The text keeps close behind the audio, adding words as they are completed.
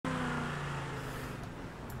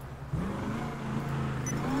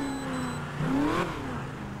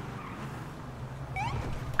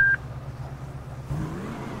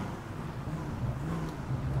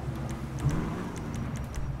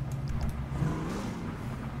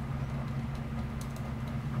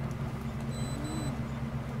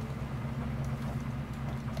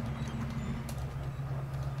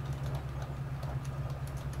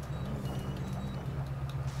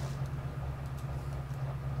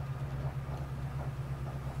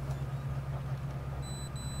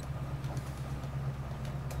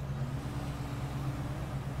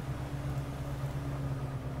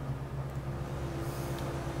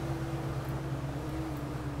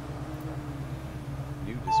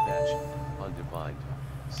dispatch, undefined.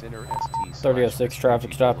 Center ST 3006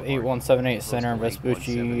 traffic stop 8178 Center in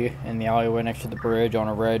Vespucci in the alleyway next to the bridge on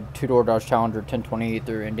a red two-door Dodge Challenger 1028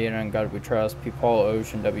 through Indiana and God We Trust. P. Paul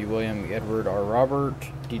Ocean W. William E. Edward R. Robert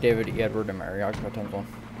D. David E. Edward and Mary. Occupy 10-1.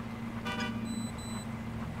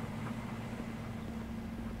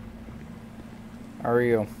 How are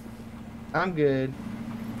you? I'm good.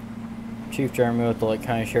 Chief Jeremy with the Lake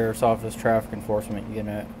County Sheriff's Office Traffic Enforcement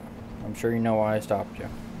Unit. I'm sure you know why I stopped you.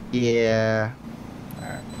 Yeah.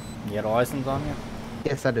 Alright. You got a license on you?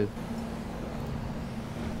 Yes, I do.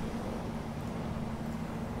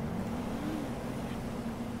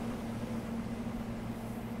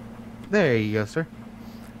 There you go, sir.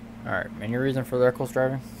 Alright. And your reason for the reckless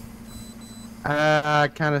driving? I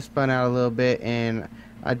kind of spun out a little bit, and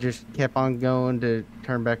I just kept on going to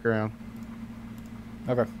turn back around.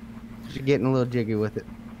 Okay. Just getting a little jiggy with it.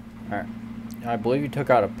 Alright. I believe you took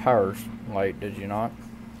out a power light, did you not?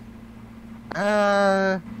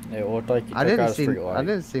 It looked like you took out a street light. I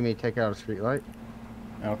didn't see me take out a street light.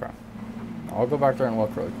 Okay. I'll go back there and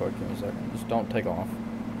look really quick. Give me a second. Just don't take off.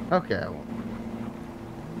 Okay, I won't.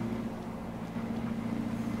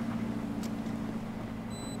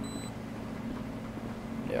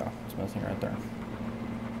 Yeah, it's missing right there.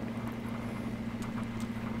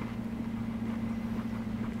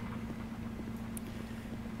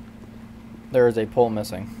 There is a pole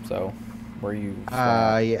missing, so where you...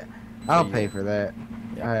 yeah. I'll pay for that.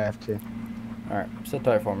 Yeah. I have to. Alright, sit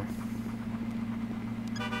tight for me.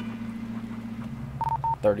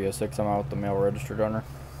 3006, I'm out with the mail registered owner.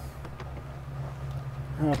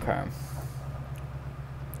 Okay.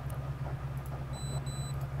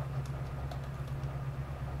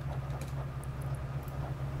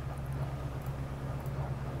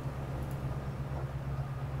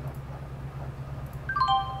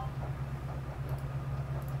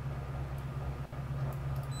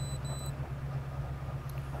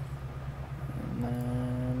 And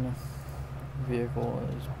then vehicle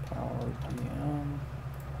is power DM.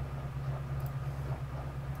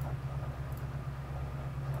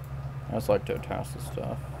 I just like to attach the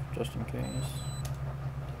stuff just in case.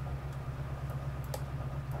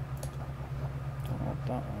 Don't know what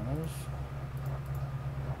that one is.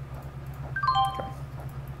 Okay.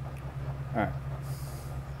 Alright.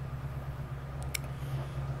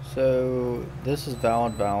 So this is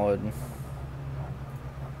valid. And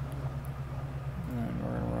then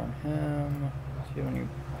we're gonna run him. See when he,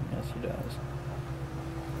 yes he does.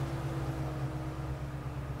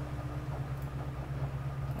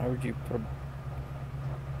 Why would you put a...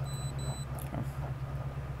 Okay.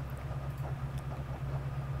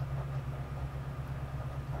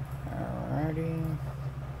 Alrighty.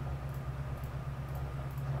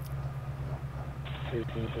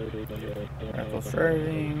 Reckless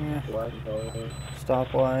driving.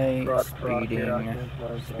 Stoplight. Speeding.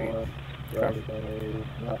 Speed. Okay.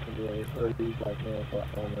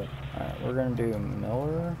 Alright, we're gonna do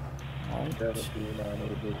Miller. Light.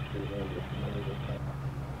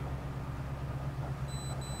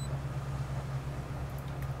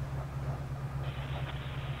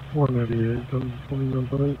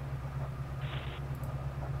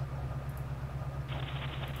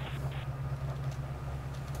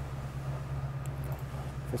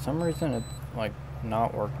 For some reason it's like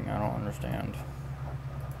not working. I don't understand.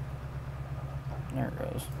 There it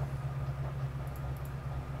goes.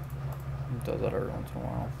 It does that every once in a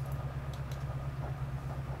while.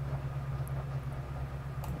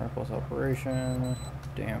 Reckless operation,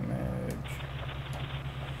 damage,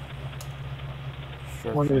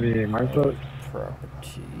 destruction of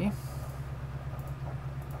property.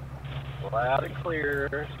 Loud and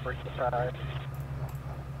clear. Break the tide.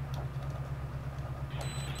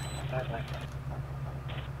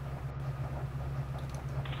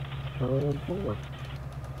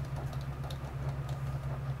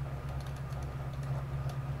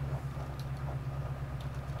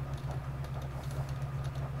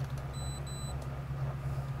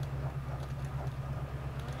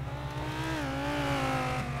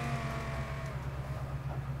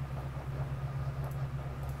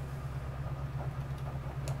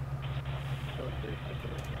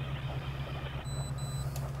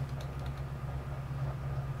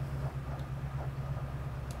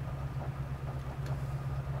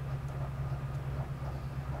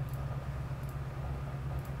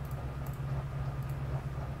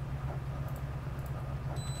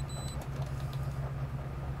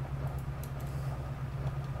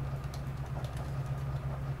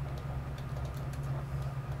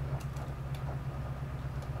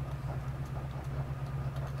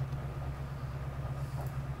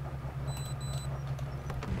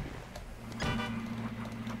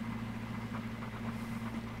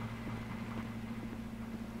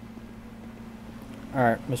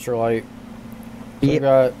 Alright, Mr. Light. So we Yep.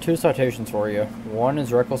 got 2 citations for you. One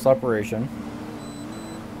is reckless operation.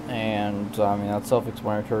 And, I mean, that's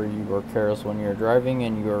self-explanatory. You were careless when you're driving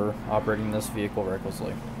and you're operating this vehicle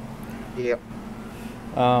recklessly. Yep.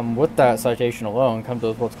 With that citation alone comes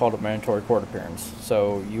with what's called a mandatory court appearance.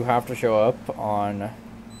 So you have to show up on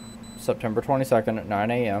September 22nd at 9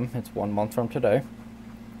 a.m. It's 1 month from today.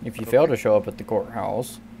 If you fail to show up at the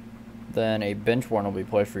courthouse, then a bench warrant will be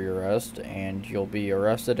placed for your arrest, and you'll be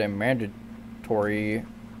arrested and mandatory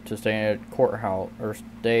to stay in a courthouse, or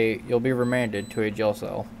you'll be remanded to a jail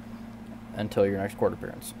cell until your next court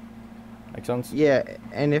appearance. Make sense? Yeah,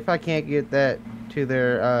 and if I can't get that to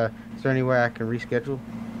there, is there any way I can reschedule?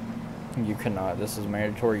 You cannot. This is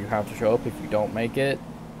mandatory. You have to show up. If you don't make it,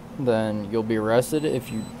 then you'll be arrested.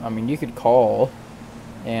 You could call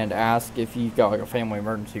and ask if you've got like a family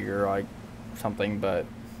emergency or like something, but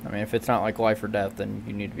I mean, if it's not like life or death, then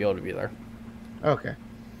you need to be able to be there. Okay.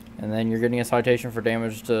 And then you're getting a citation for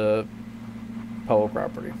damage to public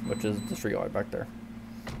property, which is the street light back there.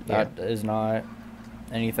 That is not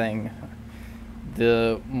anything.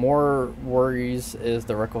 The more worries is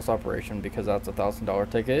the reckless operation, because that's a $1,000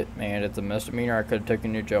 ticket and it's a misdemeanor. I could have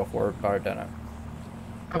taken you to jail for it, but I didn't.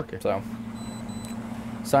 Okay. So,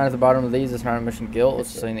 sign at the bottom of these. It's not admission of guilt. It's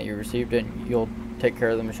saying that you received it. And you'll take care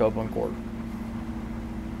of them and show up in court.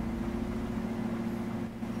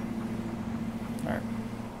 Alright.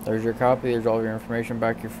 There's your copy. There's all your information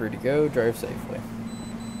back. You're free to go. Drive safely.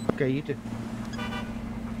 Okay, you too.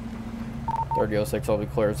 3006 will be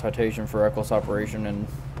cleared citation for reckless operation and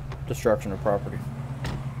destruction of property.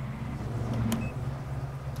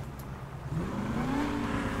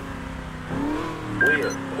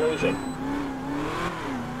 Rear, closing.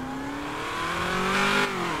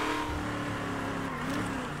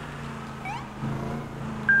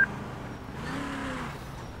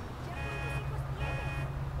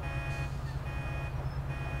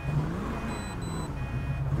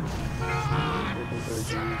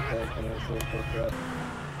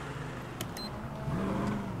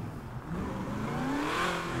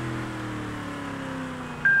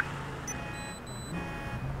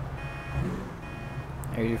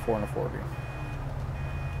 $84 and a $40.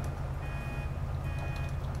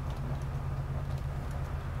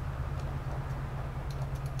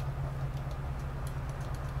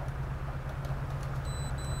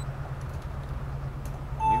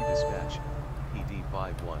 New dispatch, PD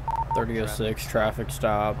 51. 3006 traffic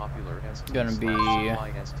stop. Popular ST Gonna be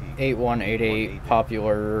 /IST. 8188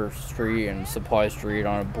 Popular Street and Supply Street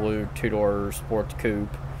on a blue 2-door sports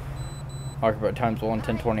coupe. Occupied times 1,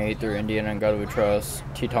 1028 through Indiana and God We Trust.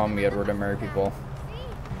 T. Tommy, Edward, and Mary People.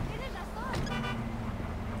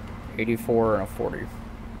 84 and a 40.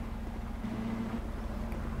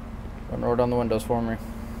 Run roll down the windows for me.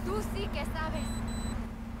 Tú sí que sabes.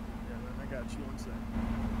 Yeah, man, I got you. One sec.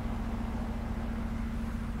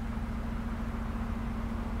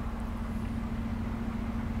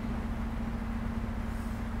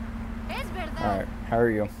 Es verdad. Alright, how are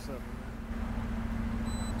you? What's up, man?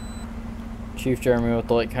 Chief Jeremy with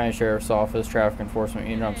the Lake County Sheriff's Office, Traffic Enforcement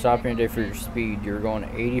Unit. I'm stopping you today for your speed. You're going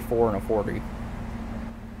 84 and a 40.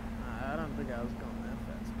 I don't think I was going that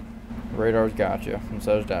fast. Radar's got you, and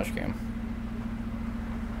so is dash cam.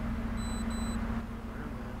 Alright,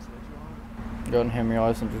 man, so what you want? Go ahead and hand me your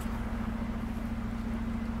license.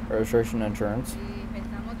 Registration, insurance. Sí,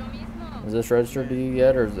 pensamos lo mismo. Is this registered to you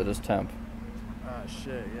yet, or is it as temp? Ah,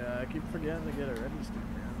 shit, yeah, I keep forgetting to get it registered,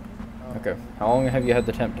 man. Okay. How long have you had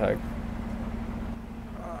the temp tag?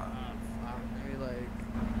 Maybe like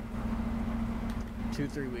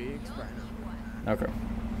 2-3 weeks, probably not. Okay.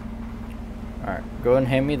 Alright. Go ahead and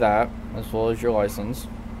hand me that, as well as your license.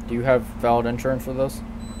 Do you have valid insurance for this?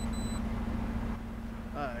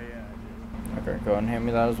 Yeah, I do. Okay, go ahead and hand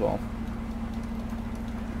me that as well.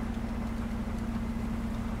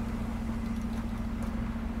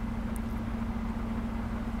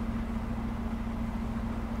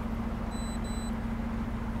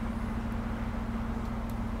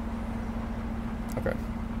 Okay.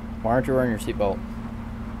 Why aren't you wearing your seatbelt? I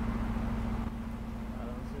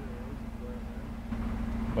don't see a reason for it,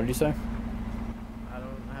 man. What did you say? I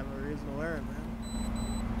don't have a reason to wear it,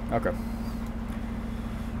 man. Okay.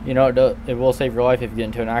 You know, it will save your life if you get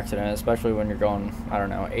into an accident, especially when you're going, I don't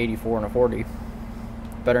know, 84 and a 40.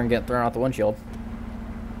 Better than getting thrown out the windshield.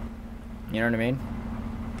 You know what I mean?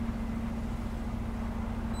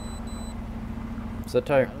 Sit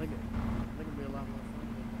tight. I think it'd be a lot more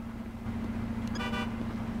fun.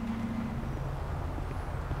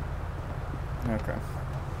 Okay.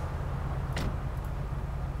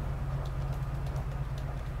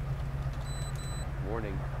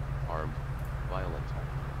 Warning, armed, violent.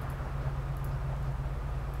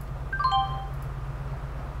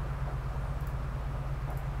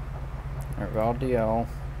 Val DL.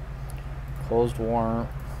 Closed warrant.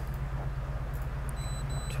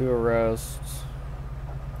 2 arrests.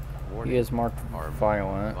 Warning. He is marked Armed.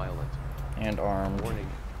 violent Violent. and armed. Warning.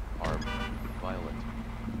 Armed. Violent.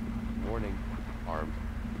 Warning. Armed.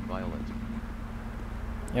 Violent.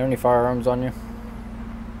 You have any firearms on you? Not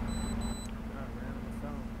ran on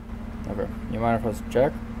the phone. Okay. You mind if I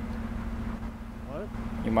check? What?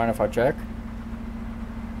 You mind if I check? I'd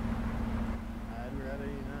rather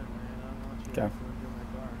you not, man. I don't want you Okay. to through my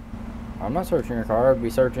car. I'm not searching your car. I'd be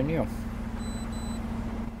searching you. I don't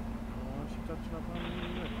want you touching up on me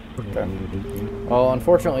either. Okay. Well,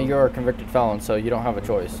 unfortunately, you're a convicted felon, so you don't have a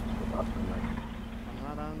choice. I'm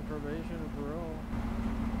not on probation or parole.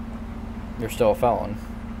 You're still a felon.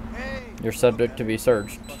 You're subject to be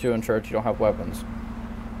searched to ensure that you don't have weapons.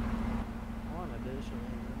 I want additional.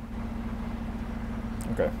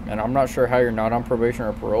 Okay. And I'm not sure how you're not on probation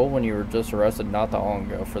or parole when you were just arrested not that long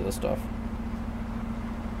ago for this stuff.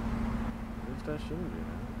 At least I shouldn't be,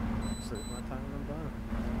 man. Save my time and I'm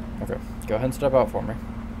done. Okay. Go ahead and step out for me.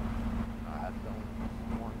 I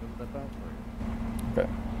don't want to step out for you. Okay.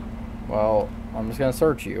 Well, I'm just gonna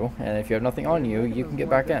search you, and if you have nothing on you, you can get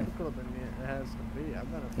back in. Difficult than it has to be.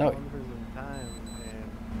 I've been a No. felon for some time, and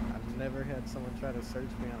I've never had someone try to search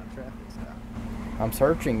me on a traffic stop. I'm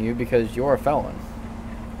searching you because you're a felon.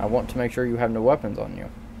 I want to make sure you have no weapons on you.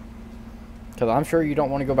 Because I'm sure you don't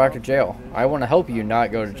want to go back to jail. I want to help you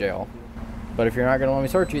not go to jail. But if you're not going to let me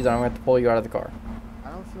search you, then I'm going to have to pull you out of the car. I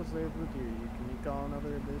don't feel safe with you. Can you call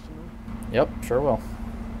another additional? Yep, sure will.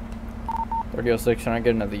 3006, can I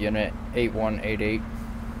get another unit? 8188.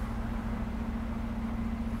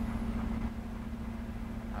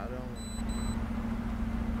 I don't.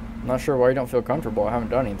 I'm not sure why you don't feel comfortable. I haven't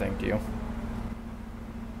done anything to you.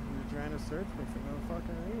 You're trying to search me for no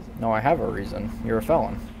fucking reason. No, I have a reason. You're a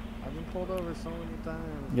felon. I've been pulled over so many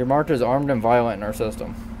times. You're marked as armed and violent in our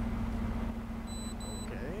system,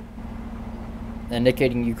 Okay.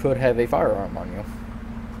 indicating you could have a firearm on you.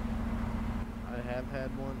 I have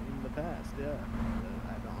had one in the past, yeah. But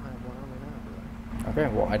I don't have one on me now, do I? Okay,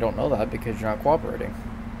 well, I don't know that because you're not cooperating.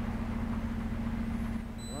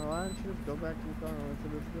 Well, why don't you just go back to your car and wait for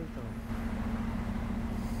this to come?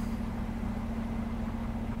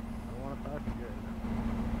 I don't want to talk to you right now.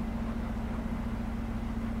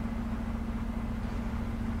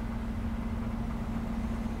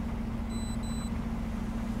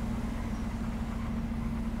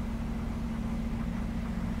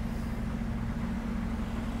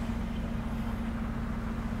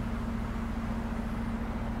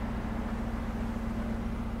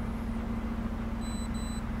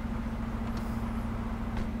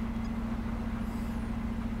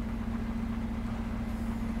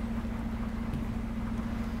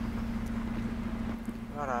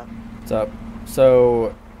 What up? What's up?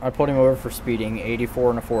 So, I pulled him over for speeding, 84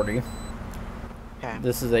 and a 40. Okay.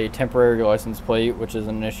 This is a temporary license plate, which is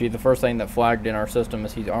an issue. The first thing that flagged in our system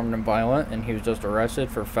is he's armed and violent, and he was just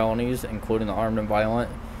arrested for felonies, including the armed and violent,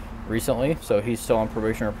 recently. So he's still on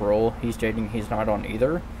probation or parole. He's stating he's not on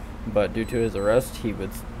either, but due to his arrest,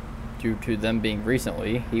 due to them being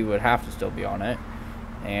recently, he would have to still be on it.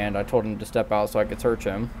 And I told him to step out so I could search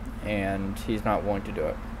him, and he's not willing to do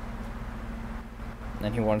it.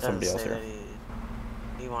 And he wanted somebody else here.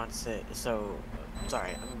 He wants it. So,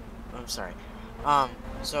 sorry. I'm sorry.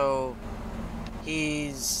 So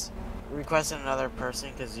he's requesting another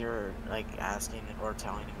person because you're like asking or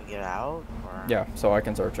telling him to get out, or Yeah, so I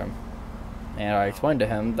can search him. And I explained to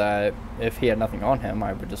him that if he had nothing on him,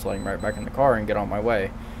 I would just let him right back in the car and get on my way.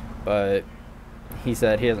 But he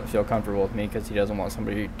said he doesn't feel comfortable with me because he doesn't want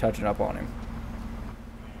somebody touching up on him.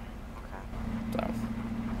 Okay. So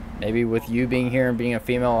maybe with you being here and being a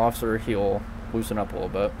female officer, he'll loosen up a little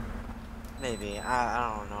bit. Maybe.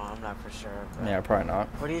 I don't know. I'm not for sure. But Yeah, probably not.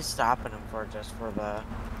 what are you stopping him for? Just for the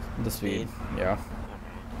The speed. Speed? Yeah. Okay.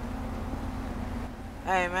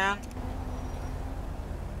 Hey, man.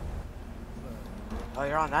 Oh,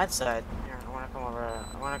 you're on that side. Here, I wanna come over.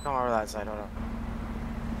 I wanna come over that side. Hold up.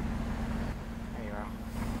 There you go.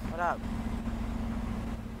 What up?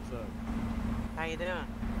 What's up? How you doing?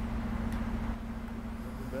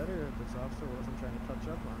 Looking better if this officer wasn't trying to touch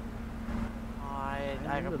up on me. Oh, I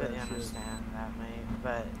I'm into completely that shit. understand that, mate.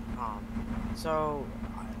 But so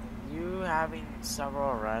you having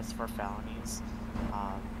several arrests for felonies,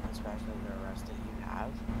 especially the arrest that you have,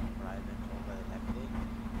 what I've been told by the deputy,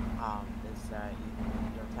 is that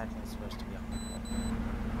you're technically supposed to be on parole.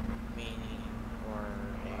 Meaning, or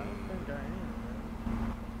I don't think I am,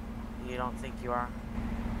 man. you don't think you are?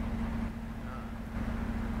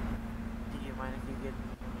 Do you mind if you get?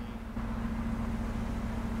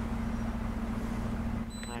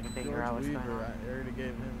 I can figure George out what's going Weaver. on. I already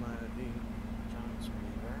gave him my ID. Jones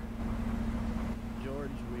Weaver.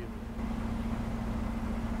 George Weaver.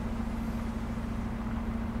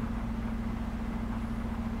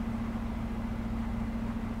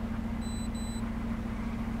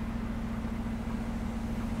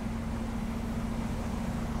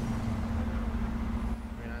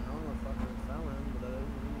 I mean, I know I'm a fucking felon, but that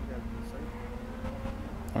doesn't mean you guys can search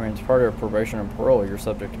me. I mean, it's part of your probation and parole. You're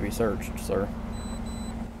subject to be searched, sir.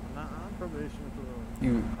 I'm not on probation or parole.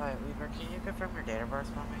 You. Alright, Weaver, can you confirm your date of birth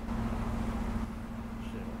for me?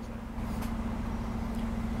 Shit, one second.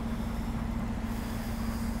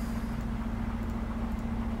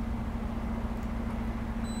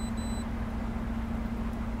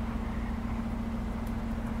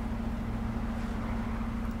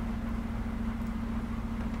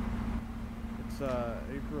 It's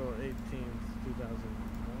April 18th, 2001.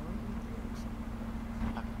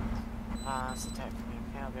 Sit tight for me,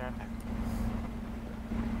 okay? I'll be right back.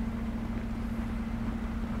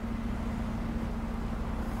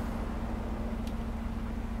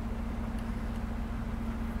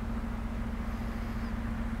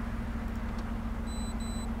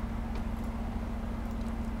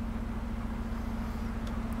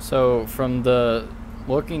 So, from the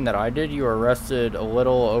looking that I did, you were arrested a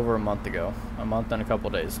little over a month ago. A month and a couple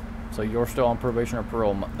days. So, you're still on probation or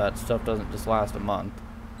parole. That stuff doesn't just last a month.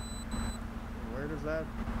 Where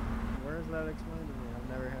is that explained to me? I've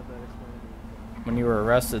never had that explained to me. When you were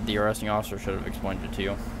arrested, the arresting officer should have explained it to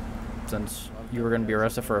you. Since you were going to be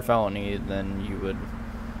arrested for a felony, then you would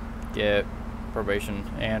get probation.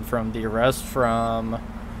 And from the arrest from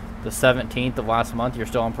the 17th of last month, you're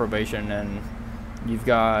still on probation, and you've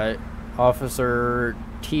got Officer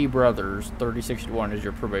T. Brothers, 3061, as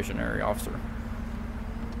your probationary officer.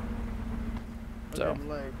 So. Okay,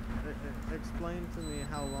 like, explain to me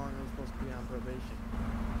how long I'm supposed to be on probation.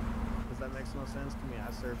 Because that makes no sense to me.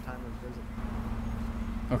 I served time in prison.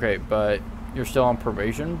 Okay, but you're still on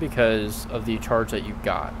probation because of the charge that you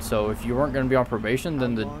got. So if you weren't going to be on probation,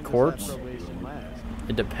 then the courts, How long does that probation last?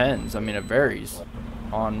 it depends. I mean, it varies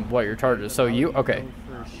on what your charge is. So you, okay,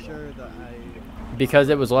 For sure that because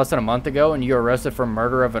it was less than a month ago and you were arrested for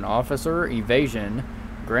murder of an officer, evasion,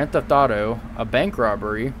 grand theft auto, a bank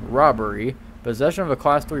robbery, possession of a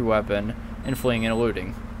class 3 weapon, and fleeing and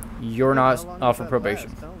eluding. You're not off of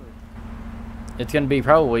probation. It's going to be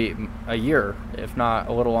probably a year, if not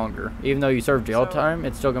a little longer. Even though you serve jail time,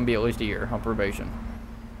 it's still going to be at least a year on probation.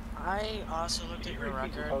 I also looked at your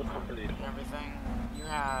record and everything. You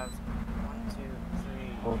have 1, 2,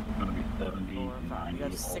 3, 4, 5. You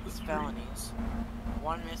have 6 felonies,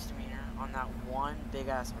 1 misdemeanor on that one big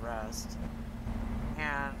ass arrest,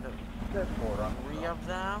 and 3 of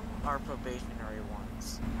them are probationary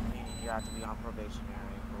ones, meaning you have to be on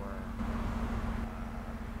probationary for,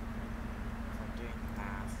 if I'm doing the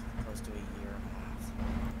math, close to a year and a half.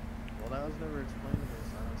 Well, that was never explained to me,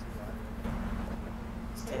 so I don't see why.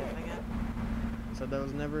 Say it again? I said that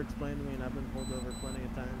was never explained to me, and I've been pulled over plenty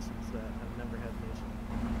of times since that. I've never had an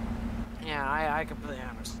issue. Yeah, I completely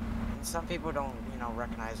understand. And some people don't,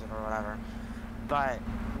 recognize it or whatever. But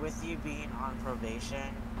with you being on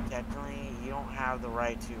probation, technically, you don't have the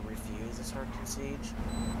right to refuse a search and siege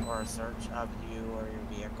or a search of you or your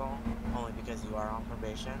vehicle, only because you are on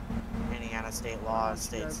probation. Indiana state law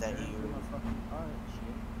states that you...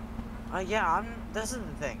 yeah, this is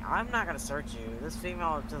the thing. I'm not going to search you. This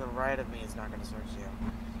female to the right of me is not going to search you.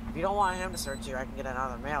 If you don't want him to search you, I can get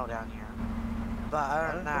another male down here. But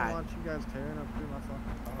other than that... I don't want you guys tearing up through my fucking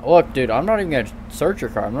car. Look, dude, I'm not even going to search your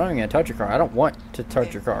car. I'm not even going to touch your car. I don't want to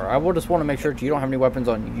touch your car. I will just want to make sure that you don't have any weapons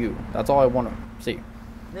on you. That's all I want to see.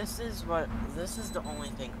 This is the only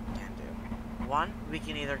thing we can do. One, we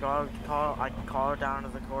can either I can call her down to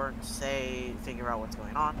the court and figure out what's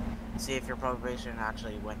going on, see if your probation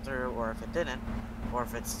actually went through, or if it didn't, or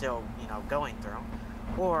if it's still, going through.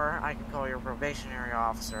 Or I can call your probationary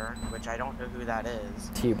officer, which I don't know who that is.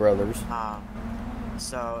 T. Brothers.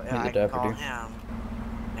 So Meet the I can call deputy. him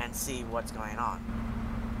and see what's going on.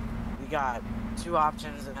 We got 2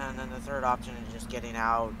 options, and then the third option is just getting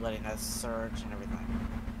out, letting us search and everything.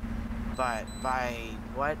 But by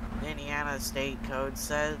what Indiana state code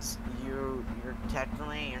says, you're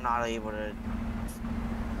not able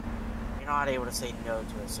to say no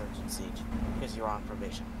to a search and siege because you're on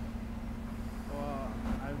probation. Well,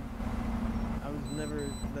 that was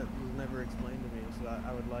never explained to me, so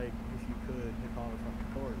I would like, if you could, to call it from the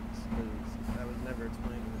courts, because that was never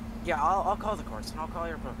explained to me. Yeah, I'll call the courts, and I'll call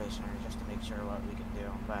your probationary just to make sure what we can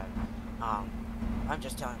do, but, I'm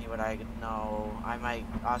just telling you what I know. I might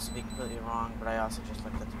also be completely wrong, but I also just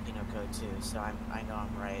looked at the penal code too, so I know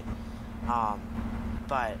I'm right.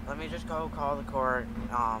 But let me just go call the court,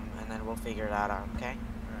 and then we'll figure that out, okay?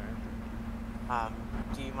 Alright.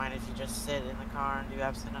 Do you mind if you just sit in the car and do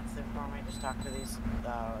absent for me? Just talk to these,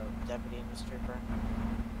 deputy and this trooper?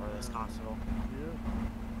 Or this constable? Yeah.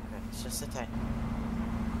 Okay, it's just sit tight.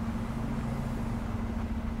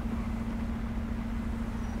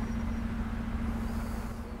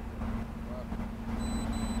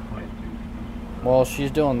 While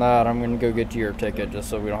she's doing that, I'm gonna go get you your ticket just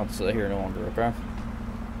so we don't have to sit here any longer, okay?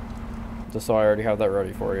 Just so I already have that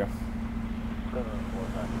ready for you.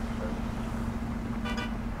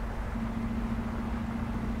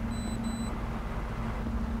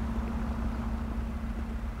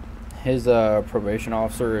 His probation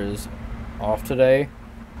officer is off today,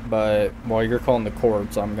 but while you're calling the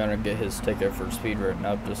courts, I'm gonna get his ticket for speed written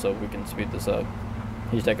up just so we can speed this up.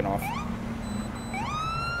 He's taking off.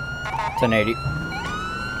 1080.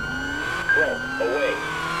 Well, away.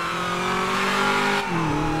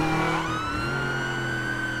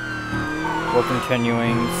 We're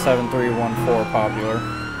continuing 7314 Popular.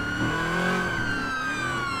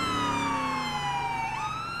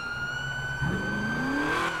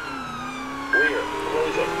 Rear,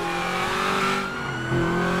 closing.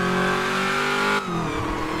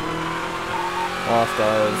 Lost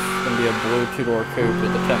Eyes. Gonna be a blue two-door coupe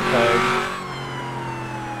with a temp tag.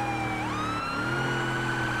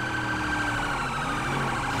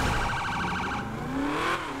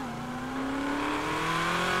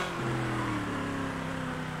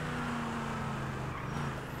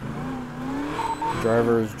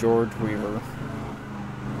 Driver is George Weaver.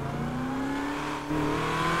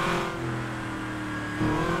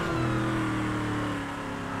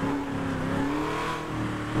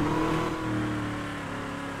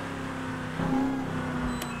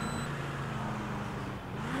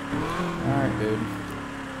 Alright, dude.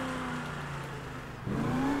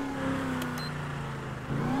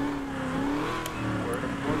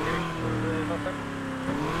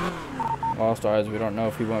 Lost Eyes, we don't know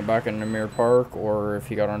if he went back into Mirror Park or if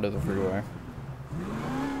he got onto the freeway.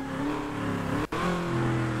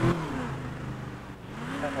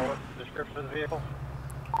 What's the description of the vehicle?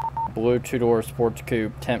 Blue two-door sports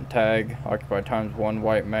coupe, temp tag, occupied times 1,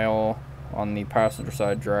 white male, on the passenger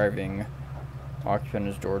side driving. Occupant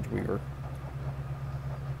is George Weaver.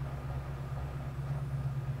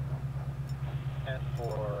 And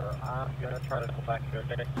for, I'm gonna try to go back here.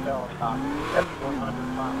 Take a felony hot. That's 100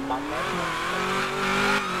 miles.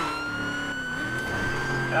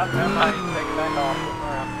 That's somebody take it back off. Look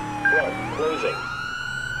around. Well, closing.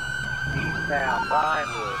 Eastbound,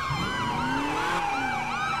 Vinewood.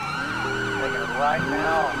 Taking it right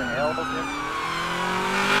now on the Elgin.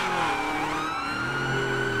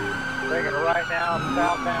 Taking it right now on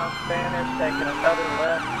southbound Spanish. Taking another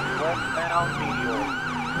westbound Meteor.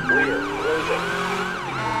 Rear, closing.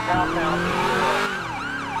 Southbound Meteor.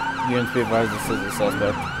 Units be advised this is a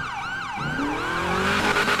suspect.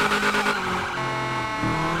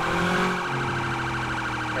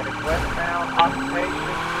 Headed westbound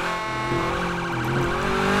occupation.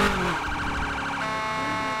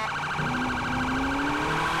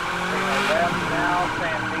 Taking a left now,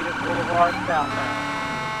 San Diego Boulevard, southbound.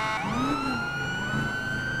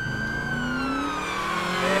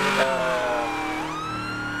 Headed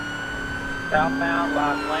southbound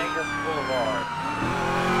Las Langas Boulevard.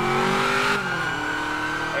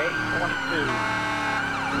 822.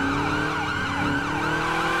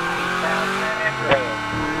 Eastbound San Andreas.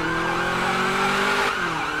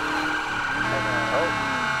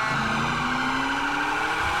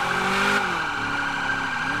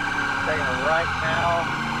 Taking a right now.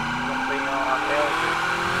 Gonna be on Elgin.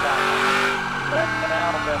 Left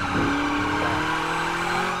now, left.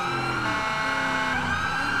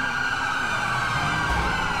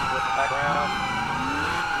 Back around.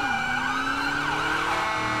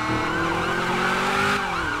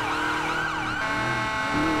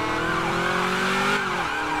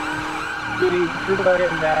 Good evening. Just go ahead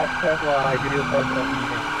and Tesla video post up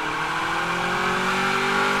evening.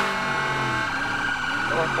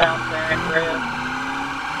 Northbound San Andreas.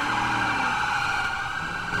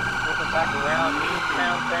 Looking back around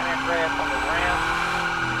eastbound San Andreas on the ramp.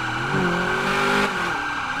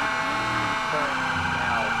 Turn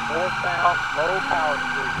now northbound, low power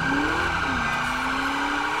street.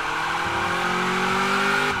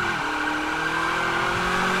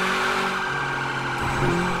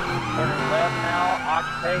 Turning left now,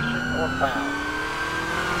 occupation northbound.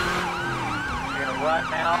 Taking a right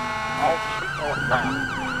now, all street northbound.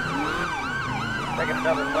 Taking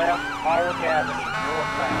another left, Hallway Avenue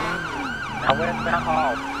northbound. Now westbound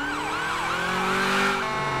Hall.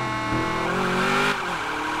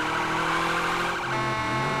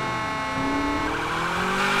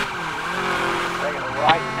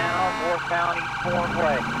 westbound Eastbourne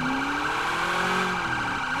Way.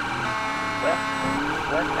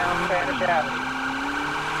 Westbound Spanish Avenue.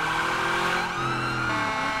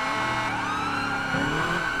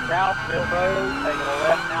 Southville Road, taking a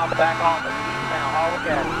left now back on the eastbound Hall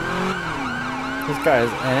Academy. This guy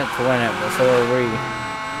is in it to win it, but so are we.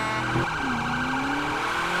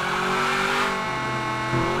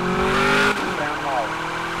 Eastbound Hall.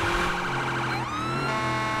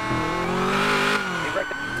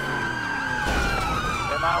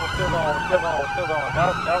 We're still going, we're still going, we're still going.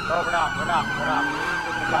 No, we're not. Still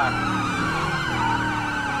in the back.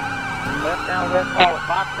 Left down, west forward,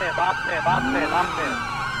 box in.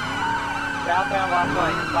 Southbound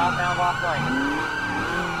Las Vegas.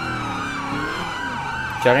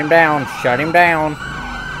 Shut him down.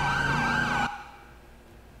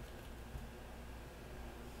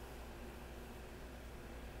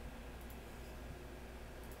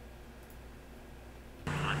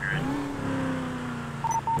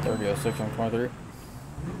 3006 on 23.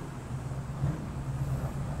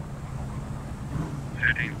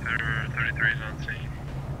 Heading 33 is on scene.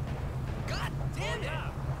 God damn it!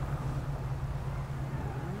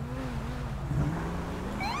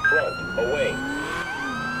 Front, away.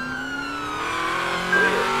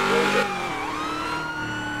 Rear, closing.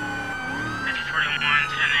 5041,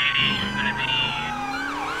 1080, I'm gonna be...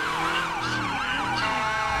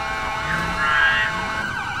 Your right.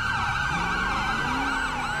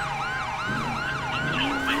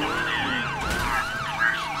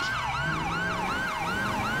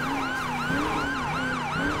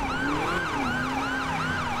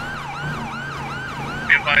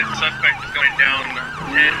 Be advised, suspect is going down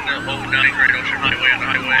 1009 Great Ocean Highway on the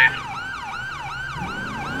highway.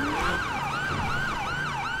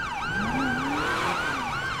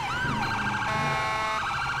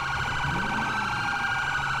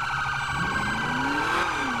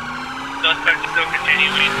 Suspect is still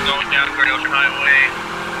continuing, going down Great Ocean Highway.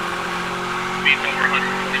 Speed's over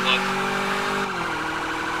 140 plus.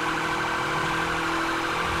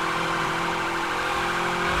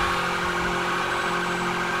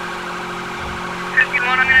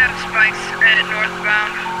 I'm gonna have spikes at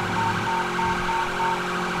northbound.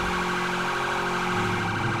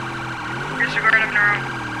 Disregard of neuro.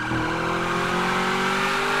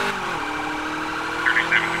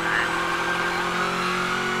 37 confirmed.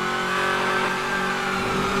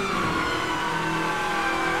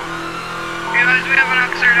 Realize we have an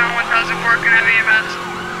officer down 1004, can I have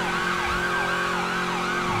EMS?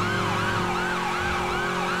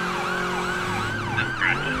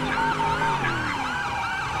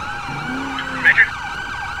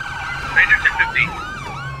 Major 1050.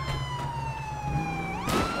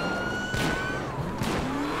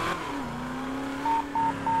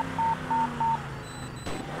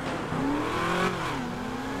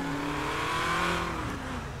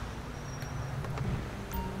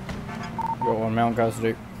 Got one mount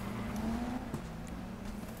custody.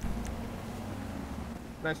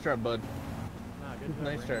 Nice try, bud. Nah, good job,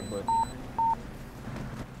 Nice try, Randy. bud.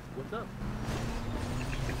 What's up?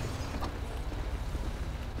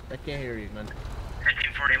 I can't hear you, man.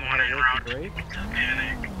 1541 en route. Break?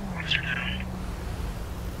 Panic. Officer down.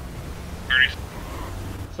 30.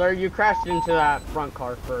 Sir, you crashed into that front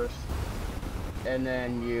car first. And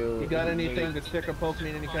then You got anything to stick or poke me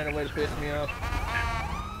in any kind of way to piss me off?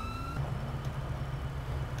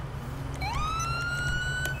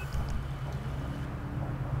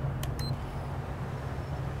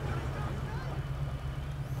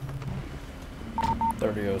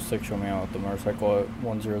 .3006 show me out with the motorcycle at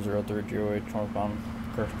 1003 GOH northbound,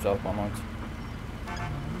 correction southbound lines.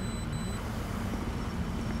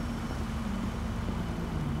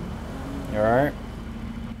 You alright?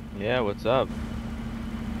 Yeah, what's up?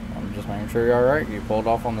 I'm just making sure you're alright. You pulled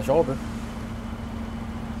off on the shoulder.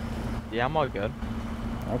 Yeah, I'm all good.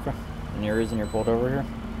 Okay. Any reason you're pulled over here?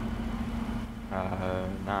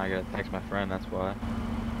 Nah, I gotta text my friend, that's why.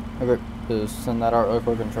 Okay, just send that out real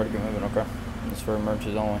quick and try to get moving, okay? It's for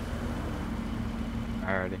emergencies only.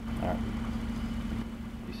 Alrighty. Alright.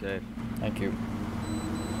 Be safe. Thank you.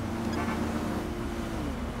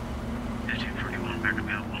 1541 back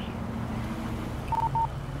available.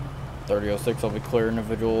 3006, I'll be clear.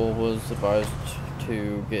 Individual was advised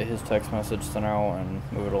to get his text message sent out and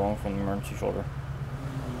move it along from the emergency shoulder.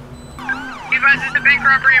 Be advised, it's a bank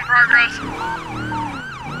robbery in progress.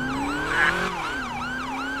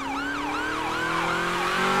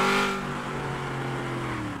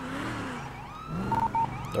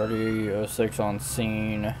 3006 on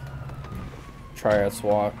scene. Triad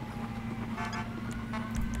SWAT.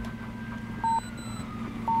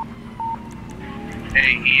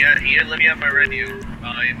 Hey, He had let me have my radio. In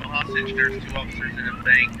the hostage, there's 2 officers in a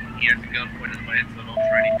bank. He has a gun pointed at my head, so don't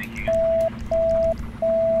try anything you.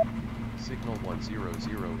 Signal 100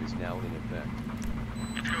 is now in effect.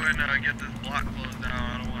 Let's go ahead and get this block closed down.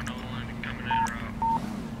 I don't want no one coming in or out.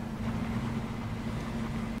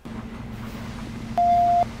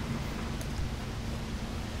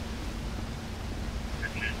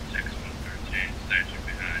 Station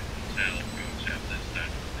behind hotel. Go check this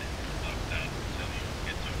station. Locked out until you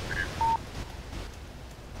get over here.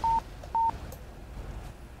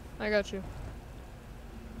 I got you.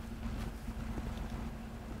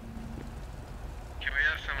 Can we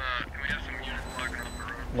have some units blocking off the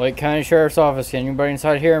road? Lake County Sheriff's Office, can anybody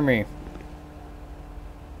inside hear me?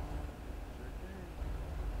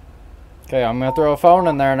 Okay, I'm gonna throw a phone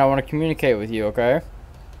in there and I want to communicate with you, okay?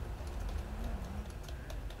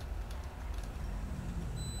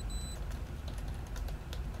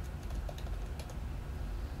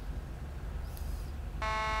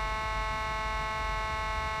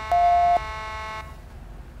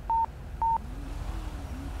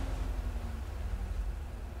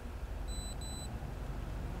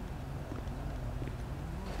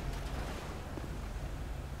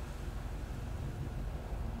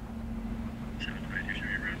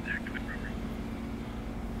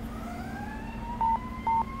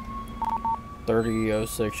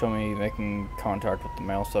 .3006, show me making contact with the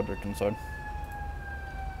male subject inside.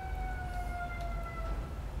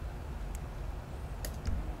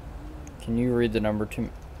 Can you read the number to me?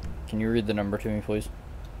 Can you read the number to me, please?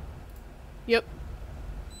 Yep.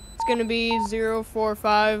 It's gonna be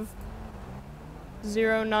 045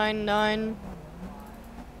 099.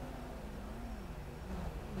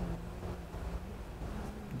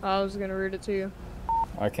 I was gonna read it to you.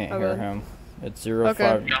 I can't Okay. hear him. It's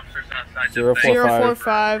Okay.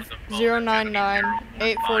 045 099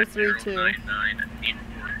 8432. I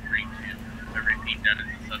repeat, that is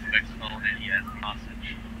the suspect's phone and he has a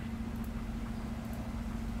hostage.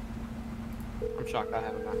 I'm shocked I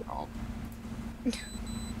haven't gotten called.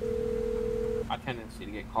 My tendency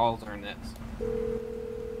to get calls are nuts.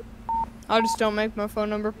 I just don't make my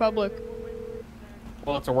phone number public.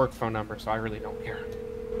 Well, it's a work phone number, so I really don't care.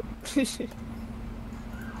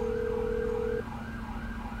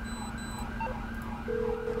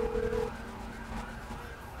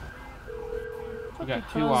 We got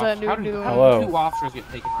 2 How's that officers. How dude do doing? Hello. 2 officers get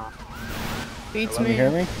taken off? Beats Can me. you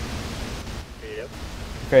hear me? Yep.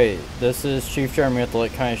 Okay, this is Chief Jeremy at the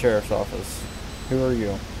Lake County Sheriff's Office. Who are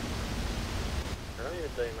you? I don't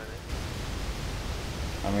even tell you my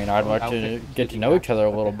name. I mean, I'd like to get to know each other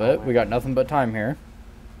a little bit. We got nothing but time here.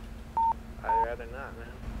 I'd rather not,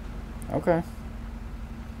 man. Okay.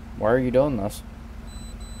 Why are you doing this?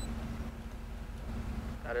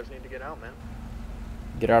 I just need to get out, man.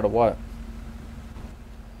 Get out of what?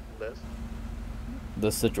 This.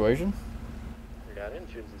 This situation? I didn't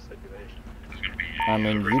choose this situation. I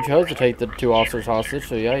mean, you chose to take the 2 officers hostage,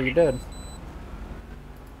 so yeah, you did.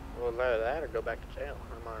 Well, either that or go back to jail.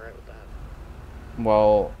 I'm alright with that.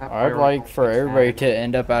 Well, I'd like for everybody to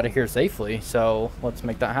end up out of here safely, so let's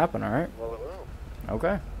make that happen, alright? Well, it will.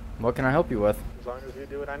 Okay. What can I help you with? As long as you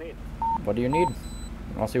do what I need. What do you need?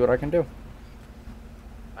 I'll see what I can do.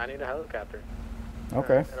 I need a helicopter.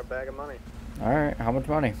 Okay. And a bag of money. Alright, how much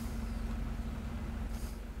money?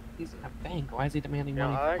 He's in a bank. Why is he demanding Yeah,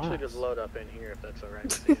 money I'll from actually us? just load up in here if that's alright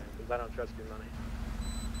with you, because I don't trust your money.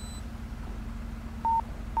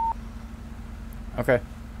 Okay.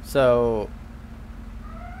 So,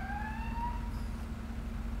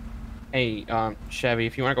 Hey, Chevy,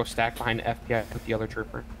 if you want to go stack behind the FBI with the other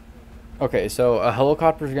trooper. okay, so a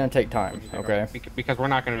helicopter's gonna take time, okay? Because we're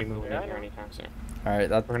not going to be moving in here anytime soon. Alright,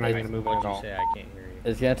 that's... We're not even moving at all.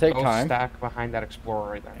 It's gonna take Go time. stack behind that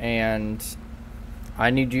Explorer right there. And I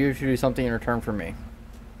need you to do something in return for me.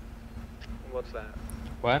 What's that?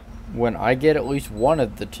 What? When I get at least one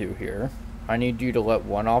of the 2 here, I need you to let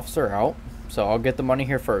one officer out. So I'll get the money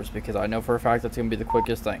here first, because I know for a fact that's going to be the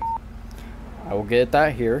quickest thing. I will get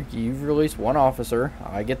that here. You've released one officer.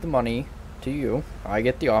 I get the money to you. I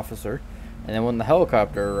get the officer. And then when the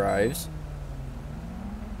helicopter arrives...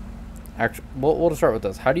 Actually, we'll just start with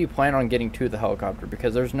this. How do you plan on getting to the helicopter?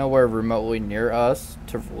 Because there's nowhere remotely near us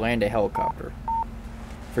to land a helicopter.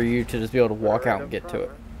 For you to just be able to walk out and get to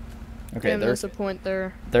it. Okay, There's a point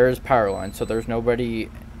there. There's power lines, so there's nobody...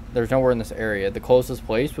 There's nowhere in this area. The closest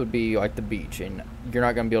place would be like the beach, and you're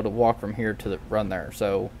not going to be able to walk from here to run there.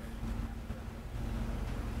 So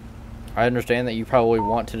I understand that you probably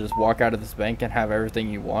want to just walk out of this bank and have everything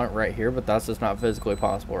you want right here, but that's just not physically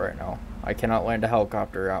possible right now. I cannot land a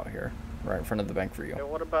helicopter out here right in front of the bank for you. And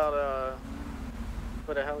what about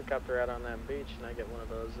put a helicopter out on that beach and I get one of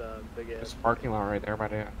those big ass There's a parking lot right there by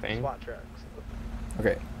the thing. SWAT trucks.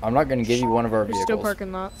 Okay, I'm not gonna give you one of our There's vehicles. still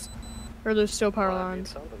parking lots. Or there's still power Well, I need lines.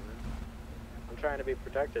 something, man. I'm trying to be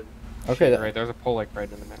protected. Okay, Right, there's a pole like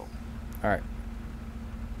right in the middle. alright.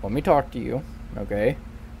 Let me talk to you, okay?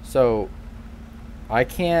 So, I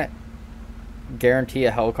can't guarantee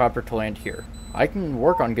a helicopter to land here. I can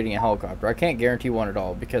work on getting a helicopter. I can't guarantee one at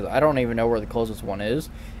all because I don't even know where the closest one is.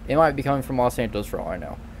 It might be coming from Los Santos for all I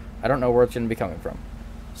know. I don't know where it's going to be coming from.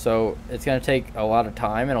 So it's going to take a lot of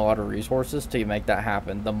time and a lot of resources to make that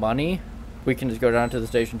happen. The money, we can just go down to the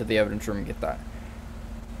station to the evidence room and get that.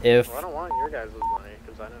 If Well, I don't want your guys' money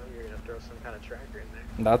because I know you're going to throw some kind of tracker in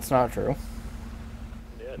there. that's not true.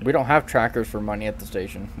 Yeah, We don't have trackers for money at the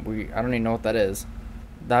station. I don't even know what that is.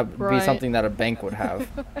 That would be Right. something that a bank would have.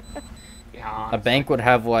 Yeah. A bank would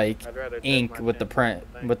have like I'd rather take ink my with the chance print with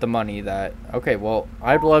the bank. with the money that okay, well,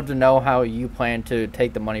 I'd love to know how you plan to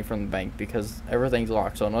take the money from the bank because everything's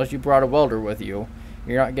locked. So unless you brought a welder with you,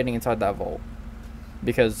 you're not getting inside that vault.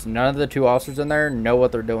 Because none of the two officers in there know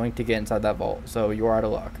what they're doing to get inside that vault. So you're out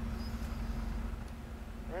of luck.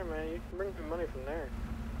 Alright, man, you can bring me money from there.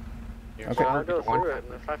 Okay. I'll go through it,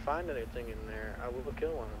 and if I find anything in there, I will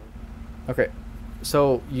kill one of them. Okay.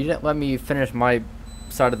 So you didn't let me finish my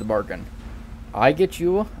side of the bargain. I get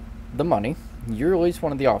you the money. You release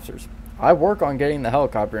one of the officers. I work on getting the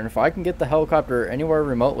helicopter, and if I can get the helicopter anywhere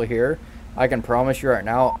remotely here, I can promise you right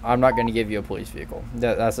now, I'm not going to give you a police vehicle.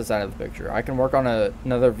 That's the side of the picture. I can work on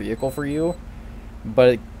another vehicle for you,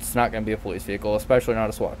 but it's not going to be a police vehicle, especially not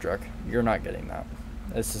a SWAT truck. You're not getting that.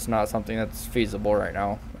 This is not something that's feasible right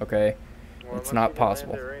now, okay? Well, It's unless not you can land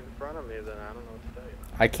possible. it right in front of me, then I don't know what to tell you.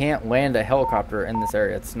 I can't land a helicopter in this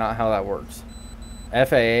area. It's not how that works.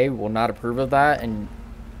 FAA will not approve of that, and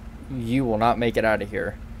you will not make it out of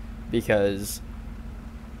here because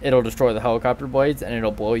it'll destroy the helicopter blades and it'll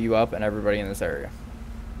blow you up and everybody in this area.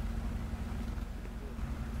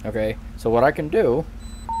 Okay, so what I can do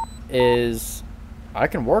is I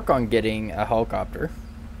can work on getting a helicopter.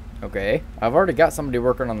 Okay, I've already got somebody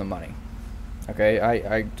working on the money. Okay,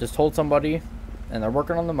 I just told somebody and they're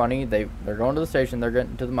working on the money. They're going to the station, they're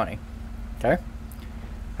getting to the money. Okay,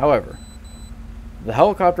 however, the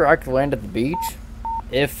helicopter I could land at the beach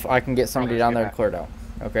if I can get somebody down there to clear it out.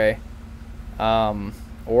 Okay,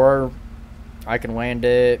 or I can land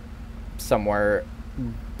it somewhere.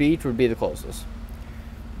 Beach would be the closest.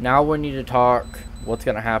 Now we need to talk what's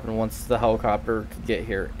going to happen once the helicopter can get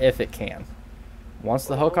here, if it can. Once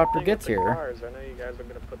the helicopter gets here, Cars, I know you guys are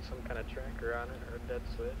going to put some kind of tracker on it or a dead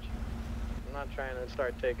switch. I'm not trying to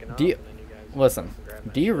start taking off do you, and then you guys listen, grab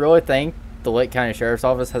my do you shit. really think the Lake County Sheriff's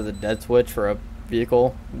Office has a dead switch for a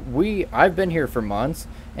vehicle? I've been here for months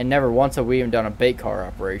and never once have we even done a bait car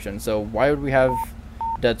operation. So why would we have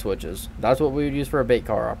dead switches? That's what we would use for a bait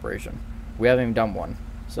car operation. We haven't even done one.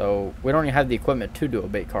 So we don't even have the equipment to do a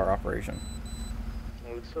bait car operation.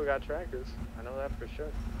 Well, we still got trackers. I know that for sure.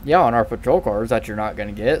 Yeah, on our patrol cars that you're not going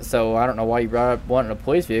to get. So I don't know why you brought up wanting a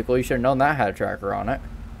police vehicle. You should have known that had a tracker on it.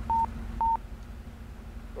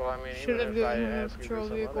 Well, I mean, Should have even if I given him a ask you for patrol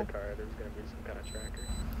some vehicle. other car, there's going to be some kind of tracker.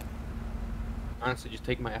 Honestly, just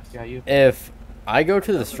take my FPIU. If I go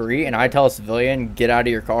to the street and I tell a civilian, get out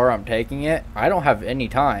of your car, I'm taking it, I don't have any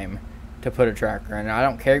time to put a tracker in. I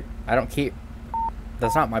don't care. I don't keep.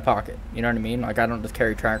 That's not my pocket. You know what I mean? Like, I don't just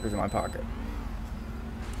carry trackers in my pocket.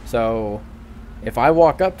 So, if I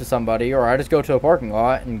walk up to somebody or I just go to a parking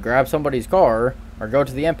lot and grab somebody's car or go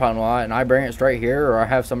to the impound lot and I bring it straight here or I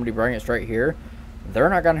have somebody bring it straight here, they're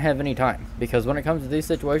not going to have any time. Because when it comes to these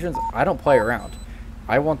situations, I don't play around.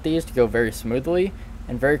 I want these to go very smoothly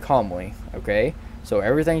and very calmly, okay? So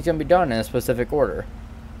everything's going to be done in a specific order.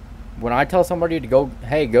 When I tell somebody to go,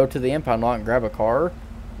 hey, go to the impound lot and grab a car,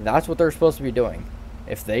 that's what they're supposed to be doing.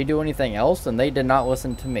 If they do anything else, then they did not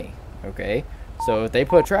listen to me, okay? So if they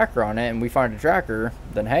put a tracker on it and we find a tracker,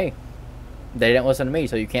 then hey, they didn't listen to me,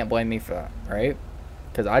 so you can't blame me for that, right?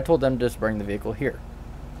 Because I told them to just bring the vehicle here.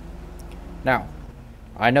 Now,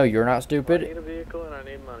 I know you're not stupid. I need a vehicle and I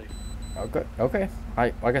need money. Okay.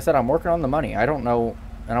 Like I said, I'm working on the money. I don't know,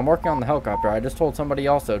 and I'm working on the helicopter. I just told somebody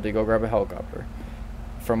also to go grab a helicopter.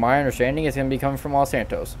 From my understanding, it's going to be coming from Los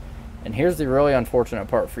Santos. And here's the really unfortunate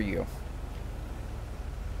part for you.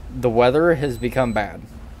 The weather has become bad,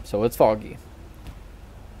 so it's foggy.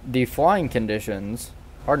 The flying conditions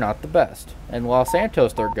are not the best. In Los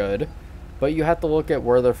Santos, they're good, but you have to look at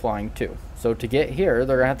where they're flying to. So to get here,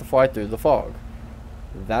 they're going to have to fly through the fog.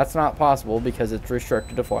 That's not possible because it's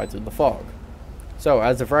restricted to fly through the fog. So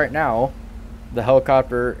as of right now, the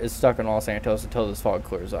helicopter is stuck in Los Santos until this fog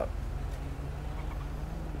clears up.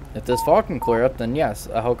 If this fog can clear up, then yes,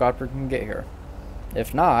 a helicopter can get here.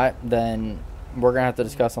 If not, then we're gonna have to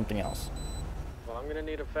discuss something else. Well, I'm gonna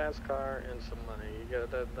need a fast car and some money. You get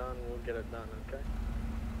that done, we'll get it done, okay?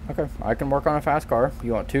 Okay, I can work on a fast car.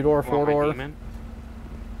 You want 2-door, 4-door?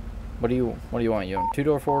 What do you want? You want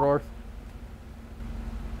 2-door, 4-door?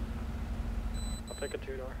 I'll take a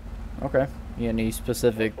 2-door. Okay. You any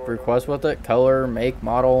specific requests with it? Color, make,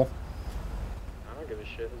 model? I don't give a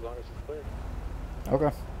shit as long as it's clear.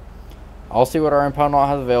 Okay. I'll see what our impound lot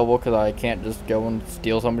has available because I can't just go and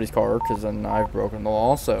steal somebody's car because then I've broken the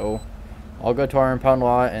law. So I'll go to our impound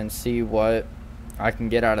lot and see what I can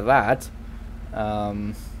get out of that.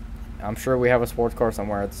 I'm sure we have a sports car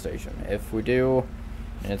somewhere at the station. If we do,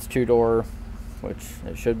 and it's 2-door, which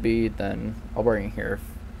it should be, then I'll bring it here.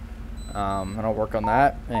 And I'll work on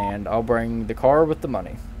that, and I'll bring the car with the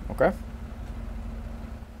money. Okay?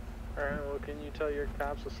 Alright, well, can you tell your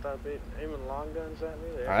cops to stop aiming long guns at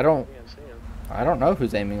me? I don't know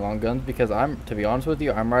who's aiming long guns because to be honest with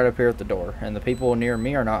you, I'm right up here at the door, and the people near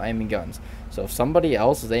me are not aiming guns. So if somebody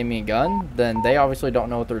else is aiming a gun, then they obviously don't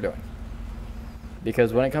know what they're doing.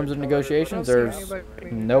 Because when it comes to negotiations, there's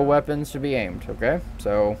no weapons to be aimed, okay?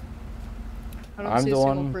 So I'm the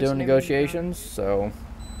one doing negotiations, so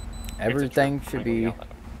everything should be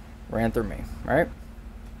ran through me, right?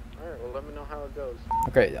 Alright, well, let me know how it goes.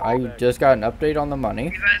 Okay, I just got an update on the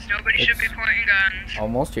money. Nobody should be pointing guns.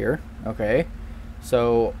 Almost here, okay.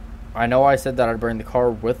 So I know I said that I'd bring the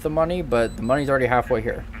car with the money, but the money's already halfway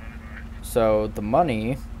here. So the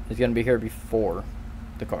money is going to be here before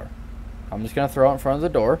the car. I'm just going to throw it in front of the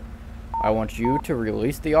door. I want you to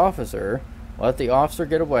release the officer, let the officer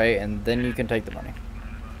get away, and then you can take the money.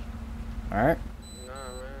 Alright? Nah,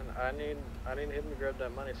 man, I need him to grab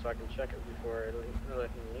that money so I can check it before I let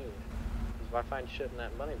him leave. Because if I find shit in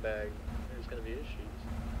that money bag, there's going to be issues.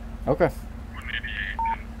 Okay.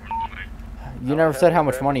 You never said how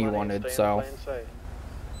much money you wanted, so...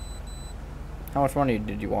 How much money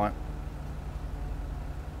did you want?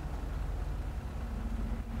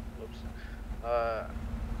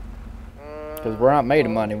 Because we're not made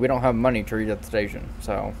of money. We don't have money trees at the station,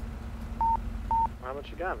 so... How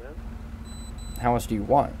much you got, man? How much do you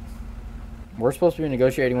want? We're supposed to be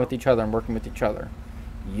negotiating with each other and working with each other.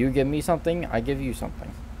 You give me something, I give you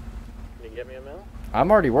something. Can you get me a mill?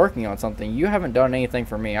 I'm already working on something. You haven't done anything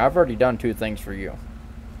for me. I've already done 2 things for you.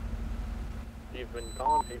 You've been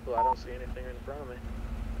calling people. I don't see anything in front of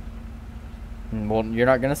me. Well, you're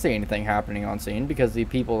not going to see anything happening on scene because the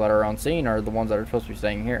people that are on scene are the ones that are supposed to be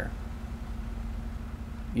staying here.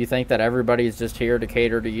 You think that everybody is just here to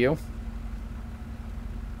cater to you?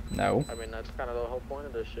 No. I mean, that's kind of the whole point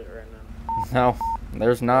of this shit right No, now.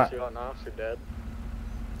 there's not. Unless you want an officer dead.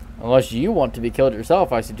 Unless you want to be killed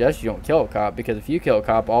yourself, I suggest you don't kill a cop, because if you kill a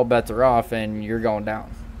cop, all bets are off and you're going down.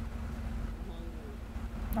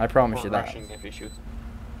 I promise you that.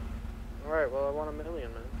 Alright, well, I want $1 million,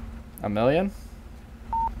 man. $1 million?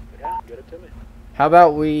 Yeah, get it to me. How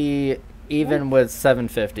about we even with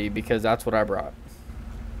 $750, because that's what I brought.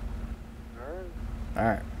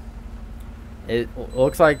 Alright. It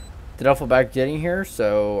looks like the duffel bag's getting here,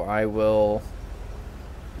 so I will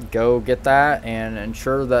go get that and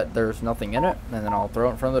ensure that there's nothing in it, and then I'll throw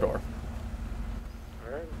it in front of the door.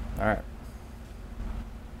 Alright.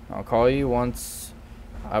 I'll call you once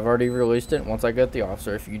I've already released it, once I get the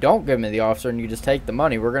officer. If you don't give me the officer and you just take the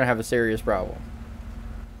money, we're going to have a serious problem.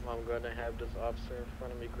 I'm going to have this officer in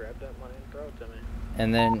front of me grab that money and throw it to me.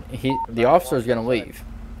 And then the officer's going to leave.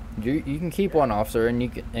 You can keep one officer and you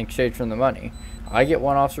can exchange from the money. I get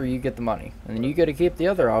one officer, you get the money. And then you get to keep the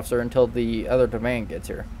other officer until the other demand gets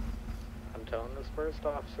here. I'm telling this first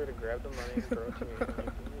officer to grab the money and throw it to me and you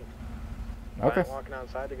can leave. Okay. I'm walking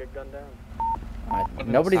outside to get gunned down.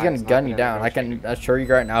 Nobody's going to gun you down. I can assure you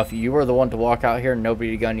right now, if you were the one to walk out here,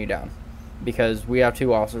 nobody to gun you down. Because we have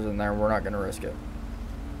 2 officers in there and we're not going to risk it.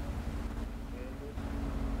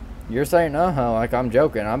 You're saying, like I'm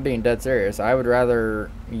joking. I'm being dead serious. I would rather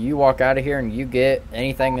you walk out of here and you get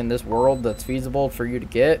anything in this world that's feasible for you to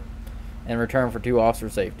get in return for 2 officer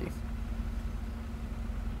safety.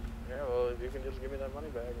 Yeah, well, if you can just give me that money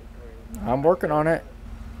back. I mean, I'm working on it.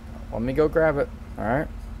 Let me go grab it. Alright?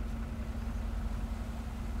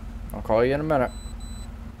 I'll call you in a minute.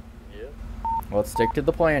 Yeah. Let's stick to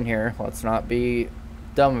the plan here. Let's not be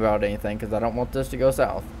dumb about anything, because I don't want this to go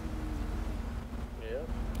south.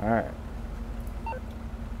 Alright.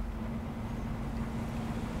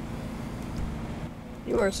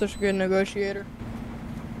 You are such a good negotiator.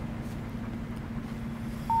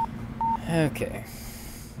 Okay.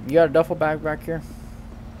 You got a duffel bag back here?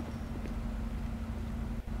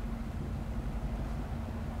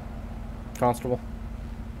 Constable?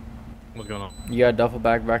 What's going on? You got a duffel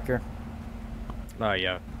bag back here?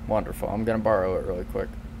 Yeah. Wonderful. I'm gonna borrow it really quick.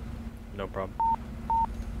 No problem.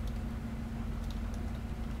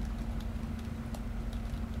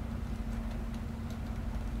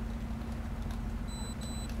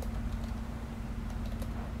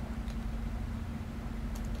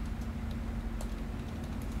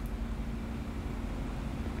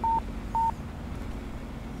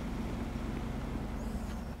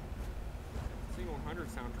 C-100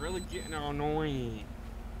 sounds really getting annoying.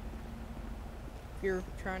 If you're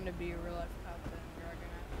trying to be a real life cop, then you're gonna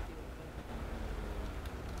have to deal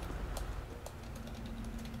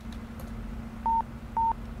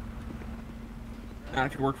with it. Not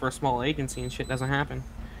if you work for a small agency and shit doesn't happen.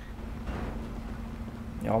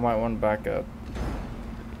 Y'all might want to back up.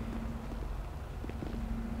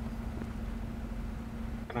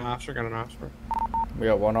 Got an officer, got an officer. We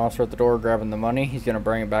got one officer at the door grabbing the money. He's gonna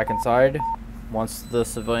bring it back inside. Once the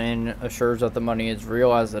civilian assures that the money is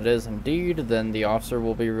real, as it is indeed, then the officer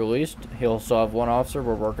will be released. He'll still have one officer.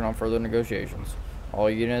 We're working on further negotiations. All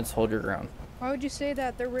units, hold your ground. Why would you say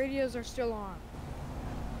that? Their radios are still on.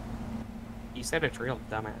 You said it's real,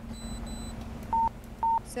 dumbass.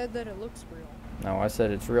 Said that it looks real. No, I said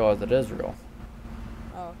it's real as it is real.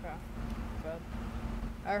 Oh, okay. Good.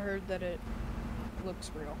 I heard that it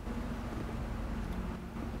looks real.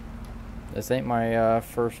 This ain't my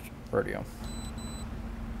first rodeo.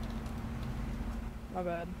 My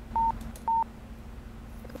bad.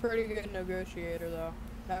 Pretty good negotiator, though.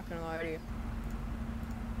 Not gonna lie to you.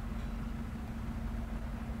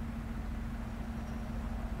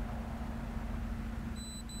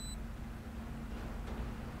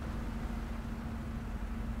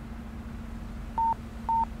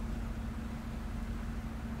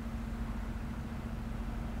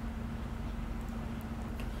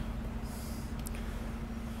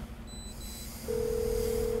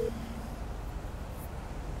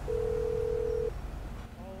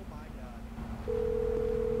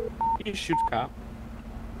 You shoot the cop.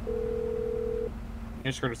 You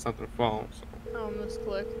just heard something fall, so. I almost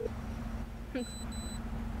clicked.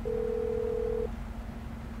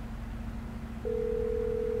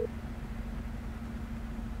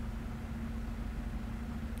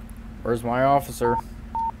 Where's my officer?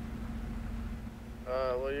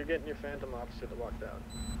 Well, you're getting your phantom officer to walk down.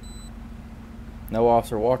 No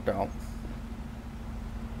officer walked out.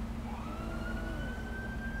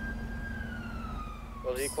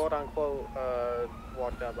 Well, he quote unquote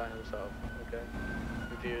walked out by himself. Okay.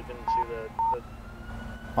 If you didn't see the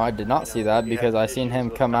I did not see that because I seen him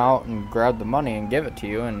come out and grab the money and give it to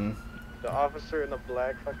you, and the officer in the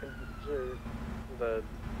black fucking shirt, the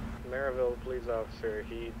Maryville police officer,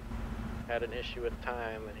 he had an issue with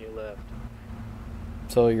time and he left.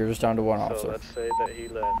 so you're just down to one So officer. let's say that he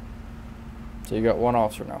left. So you got one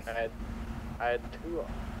officer now. I had two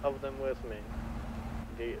of them with me.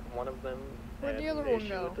 One of them Where'd had the other an one issue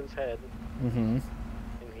go? with his head, Mm-hmm. and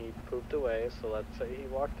he pooped away. So let's say he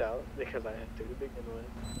walked out because I had two to begin with.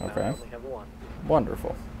 Now Okay. I only have one.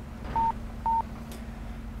 Wonderful.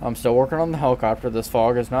 I'm still working on the helicopter. This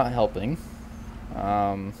fog is not helping. If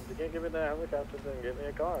you can't give me that helicopter, then give me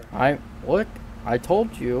a car. I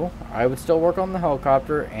told you I would still work on the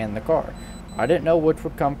helicopter and the car. I didn't know which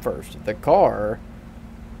would come first. The car,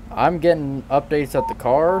 I'm getting updates at the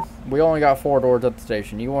car. We only got 4 doors at the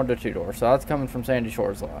station. You wanted a 2-door, so that's coming from Sandy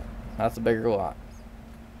Shores lot. That's a bigger lot.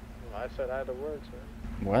 Well, I said I had to work, sir.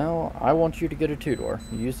 Well, I want you to get a 2-door.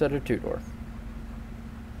 You said a 2-door.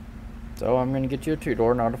 So I'm going to get you a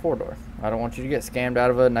 2-door, not a 4-door. I don't want you to get scammed out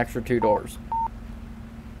of an extra 2 doors.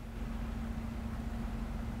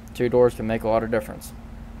 2 doors can make a lot of difference.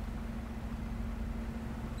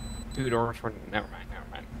 2 doors for. Never mind, never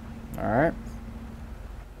mind. Alright.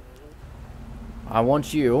 I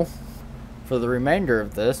want you, for the remainder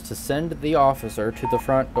of this, to send the officer to the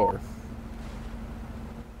front door.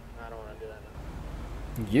 I don't want to do that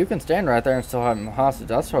now. You can stand right there and still have him hostage.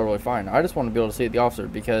 That's totally fine. I just want to be able to see the officer,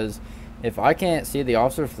 because if I can't see the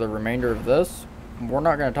officer for the remainder of this, we're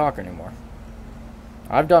not going to talk anymore.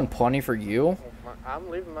 I've done plenty for you. I'm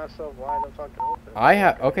leaving myself wide and fucking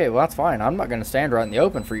open. Okay, well that's fine. I'm not going to stand right in the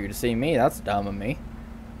open for you to see me. That's dumb of me.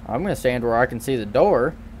 I'm going to stand where I can see the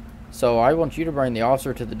door. So I want you to bring the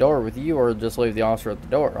officer to the door with you, or just leave the officer at the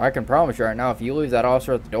door. I can promise you right now, if you leave that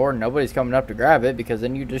officer at the door, nobody's coming up to grab it, because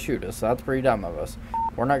then you just shoot us. So that's pretty dumb of us.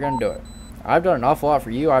 We're not going to do it. I've done an awful lot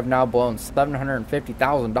for you. I've now blown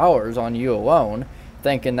 $750,000 on you alone,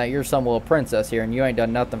 thinking that you're some little princess here, and you ain't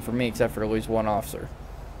done nothing for me except for at least one officer.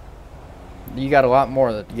 You got a lot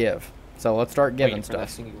more to give. So let's start giving stuff.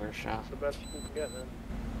 Singular shot. That's the best you can get, man.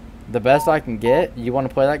 The best I can get? You want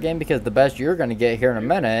to play that game? Because the best you're going to get here in a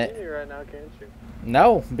minute... See me right now, can't you?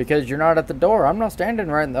 No, because you're not at the door. I'm not standing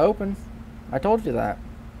right in the open. I told you that.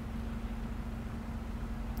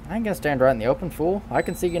 I ain't gonna stand right in the open, fool. I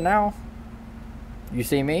can see you now. You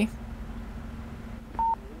see me?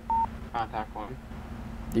 Contact one.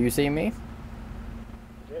 Do you see me?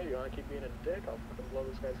 Yeah, you wanna keep being a dick? I'll fucking blow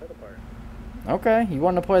this guy's head apart. Okay, you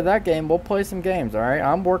want to play that game? We'll play some games, alright?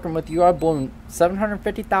 I'm working with you. I've blown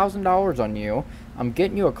 $750,000 on you. I'm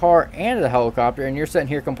getting you a car and a helicopter, and you're sitting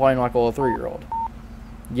here complaining like a little 3-year-old.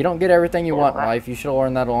 You don't get everything you want in life. You should have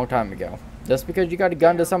learned that a long time ago. Just because you got a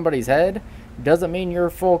gun to somebody's head doesn't mean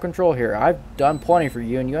you're full control here. I've done plenty for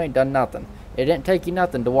you, and you ain't done nothing. It didn't take you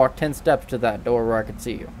nothing to walk 10 steps to that door where I could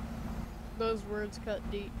see you. Those words cut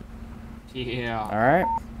deep. Yeah. Alright?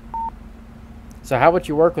 So how about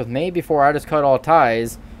you work with me before I just cut all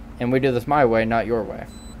ties, and we do this my way, not your way?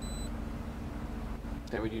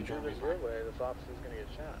 That we do If Germany's it's your way, this officer's gonna get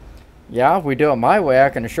shot. Yeah, if we do it my way, I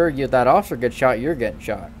can assure you if that officer gets shot, you're getting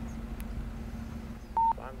shot.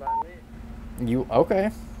 Fine by me. You, okay.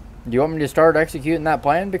 Do you want me to start executing that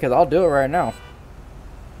plan? Because I'll do it right now.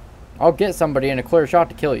 I'll get somebody in a clear shot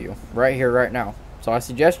to kill you. Right here, right now. So I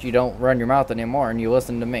suggest you don't run your mouth anymore and you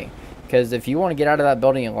listen to me. Because if you want to get out of that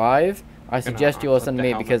building alive, I suggest you listen to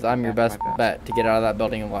me because I'm your best bet to get out of that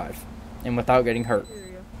building alive. And without getting hurt.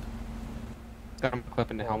 I'm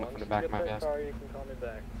clipping the helmet from the back of my vest. Car, you can call me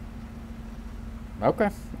back. Okay,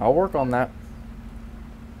 I'll work on that.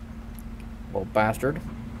 Little bastard.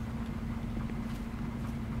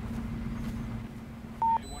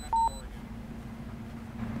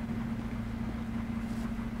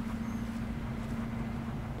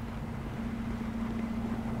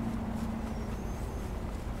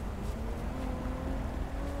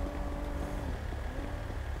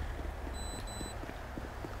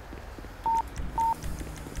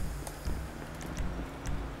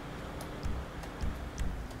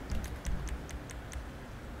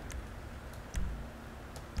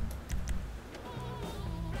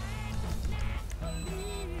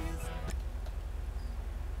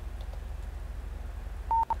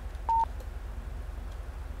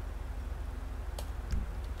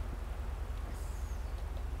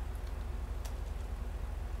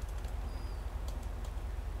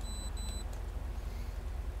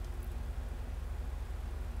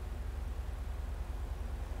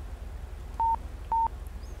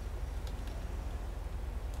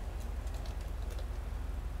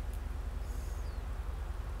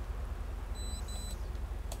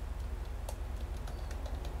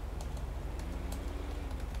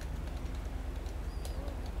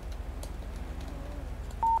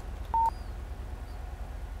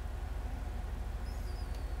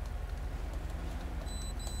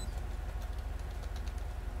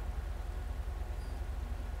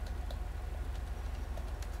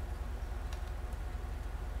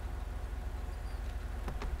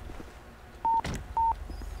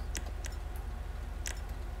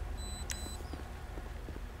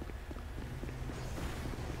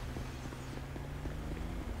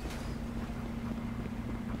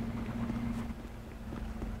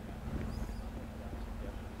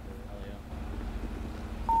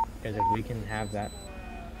 Because if we can have that...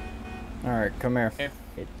 Alright, come here.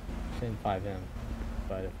 It's in 5M,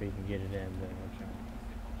 but if we can get it in, then we'll jump.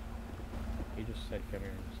 He just said come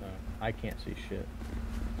here, so I can't see shit.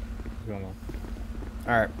 What's going on?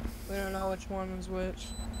 Alright. We don't know which one is which.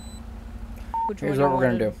 Here's what we're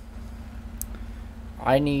gonna do.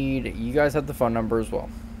 I need... You guys have the phone number as well.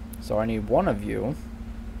 So I need one of you...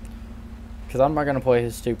 Because I'm not gonna play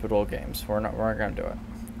his stupid little games. We're not gonna do it.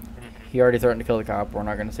 He already threatened to kill the cop. We're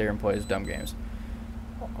not going to sit here and play his dumb games.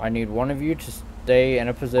 I need one of you to stay in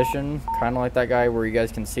a position, kind of like that guy, where you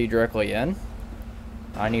guys can see directly in.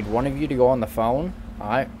 I need one of you to go on the phone.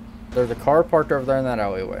 There's a car parked over there in that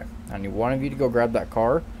alleyway. I need one of you to go grab that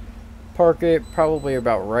car. Park it probably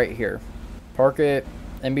about right here. Park it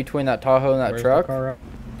in between that Tahoe and that Where's truck. the car at?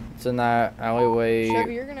 It's in that alleyway.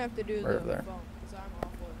 Chevy, you're gonna have to do right the over there. phone, 'cause I'm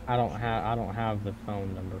awful at I don't have the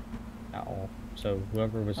phone number at all. So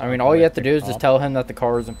whoever was... I mean, all you have to do is just tell him that the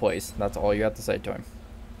car is in place. That's all you have to say to him.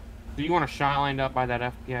 Do you want a shot lined up by that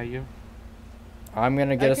FPIU? I'm going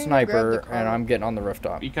to get a sniper, and I'm getting on the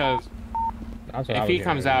rooftop. Because if he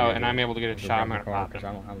comes out and I'm able to get a shot, I'm going to pop it.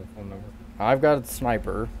 I don't have the phone number. I've got a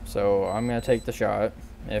sniper, so I'm going to take the shot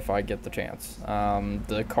if I get the chance.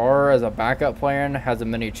 The car, as a backup plan, has a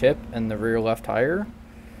mini chip in the rear left tire.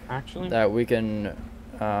 Actually? That we can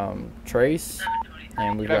trace.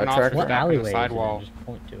 And we've got a tracker What alleyway sidewall. Just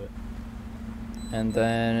point to it. And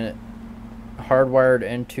then hardwired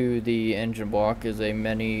into the engine block is a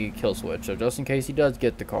mini kill switch. So just in case he does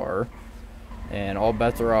get the car, and all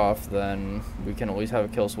bets are off, then we can at least have a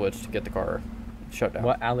kill switch to get the car shut down.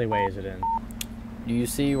 What alleyway is it in? Do you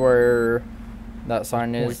see where that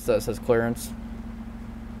sign is that says clearance?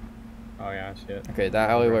 Oh yeah, I see it. Okay, that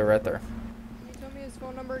alleyway right there. Can you tell me his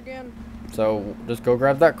phone number again? So just go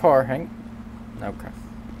grab that car, Hank. Okay.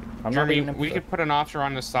 I'm not Jeremy, even we could put an officer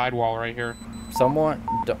on the sidewall right here. Someone,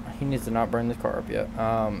 he needs to not bring the car up yet.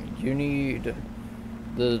 You need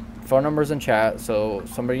the phone numbers in chat, so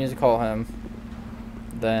somebody needs to call him.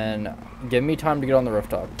 Then give me time to get on the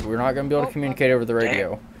rooftop. We're not gonna be able to communicate over the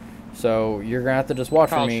radio, so you're gonna have to just watch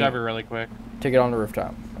for Call me Chevy really quick to get on the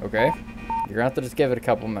rooftop. Okay? You're gonna have to just give it a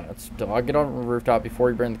couple minutes till I get on the rooftop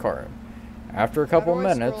before you bring the car in. After a couple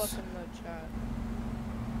minutes.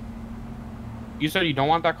 You said you don't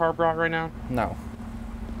want that car brought right now? No.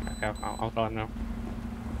 Okay, I'll tell him no.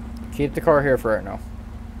 Keep the car here for right now.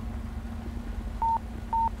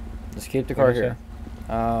 Just keep the car here.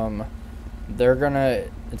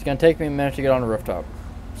 It's gonna take me a minute to get on the rooftop.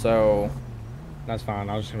 So. That's fine.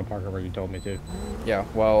 I was just gonna park it where you told me to. Yeah,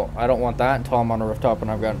 well, I don't want that until I'm on the rooftop and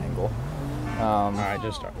I've got an angle. Alright,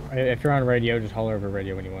 just if you're on radio, just holler over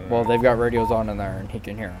radio when you want to. Well, they've got radios on in there and he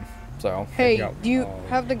can hear them. So. Hey, do you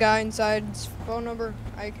have the guy inside's phone number?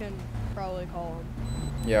 I can probably call him.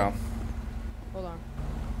 Yeah. Hold on.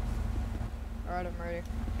 Alright, I'm ready.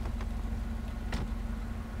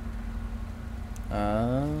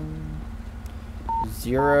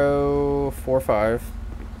 045.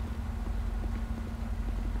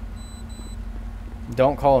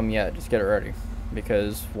 Don't call him yet. Just get it ready,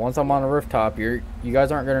 because once I'm on a rooftop, you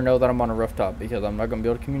guys aren't gonna know that I'm on a rooftop because I'm not gonna be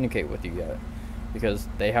able to communicate with you yet, because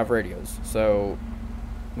they have radios. So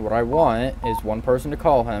what I want is one person to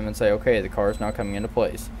call him and say, okay, the car is now coming into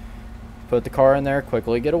place. Put the car in there,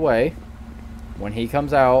 quickly get away. When he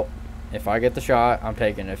comes out, if I get the shot, I'm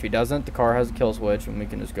taking it. If he doesn't, the car has a kill switch and we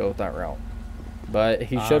can just go with that route. But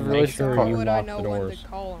he should release the car. How would I know when to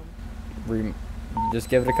call him? Just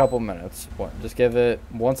give it a couple minutes. Just give it,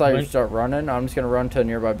 once I start running, I'm just going to run to a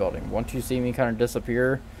nearby building. Once you see me kind of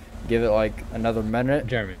disappear, give it like another minute.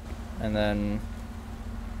 Jeremy. And then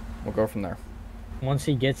we'll go from there. Once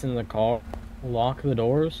he gets in the car, lock the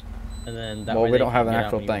doors, and then that way we don't have an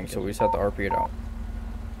actual thing, so we set the RP it out.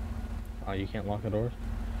 Oh, you can't lock the doors?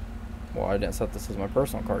 Well, I didn't set this as my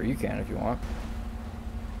personal car. You can if you want.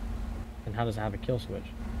 And how does it have a kill switch?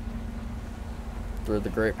 Through the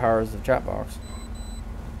great powers of chat box.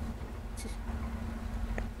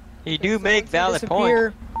 You do make valid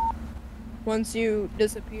point. Once you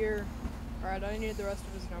disappear, alright, I need the rest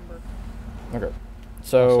of his number. Okay.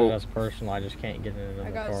 So that's personal. I just can't get into the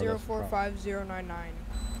car. I got 045099.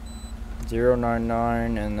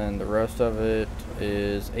 099, and then the rest of it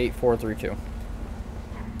is 8432.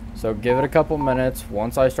 So give it a couple minutes.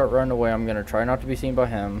 Once I start running away, I'm gonna try not to be seen by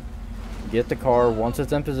him. Get the car. Once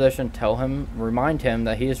it's in position, tell him, remind him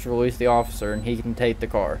that he has to release the officer and he can take the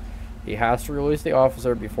car. He has to release the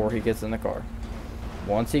officer before he gets in the car.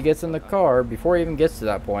 Once he gets in the car, before he even gets to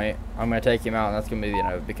that point, I'm going to take him out, and that's going to be the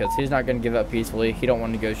end of it, because he's not going to give up peacefully. He don't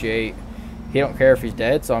want to negotiate. He don't care if he's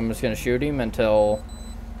dead, so I'm just going to shoot him until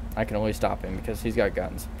I can at least stop him, because he's got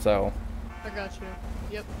guns. So I got you.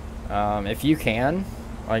 Yep. If you can,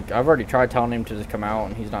 like, I've already tried telling him to just come out,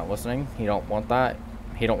 and he's not listening. He don't want that.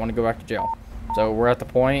 He don't want to go back to jail. So we're at the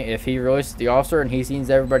point, if he releases the officer and he sees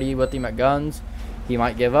everybody with him at guns, he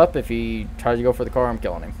might give up. If he tries to go for the car, I'm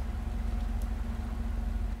killing him.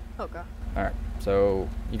 Okay. Alright, so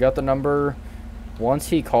you got the number. Once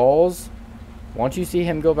he calls, once you see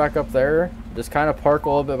him go back up there, just kind of park a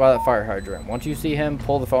little bit by that fire hydrant. Once you see him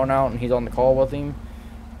pull the phone out and he's on the call with him,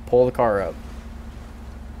 pull the car up.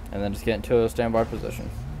 And then just get into a standby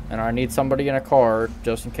position. And I need somebody in a car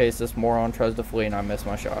just in case this moron tries to flee and I miss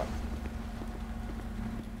my shot.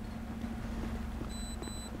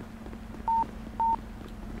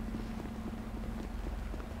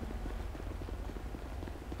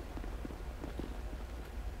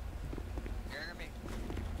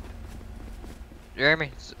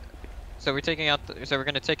 Jeremy, so we're taking out. So we're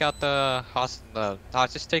gonna take out the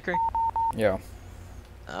hostage taker. Yeah.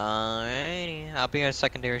 Alrighty, I'll be a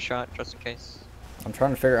secondary shot just in case. I'm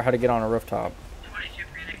trying to figure out how to get on a rooftop.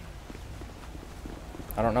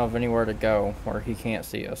 I don't know of anywhere to go where he can't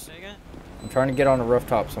see us. I'm trying to get on a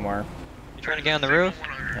rooftop somewhere. You trying to get on the roof?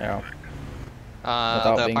 Yeah.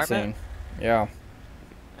 Without the being apartment? seen. Yeah.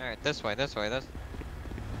 Alright, this way, this.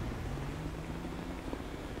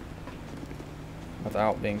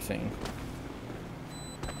 Without being seen.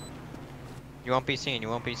 You won't be seen, you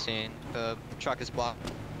won't be seen. The truck is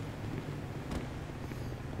blocked.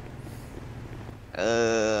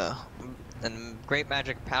 And great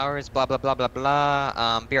magic powers, blah blah blah blah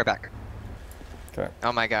blah. Be right back. Okay.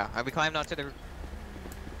 Oh my god, we climbed onto the.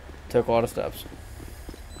 Took a lot of steps.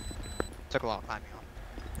 Took a lot of climbing off.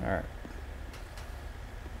 Alright.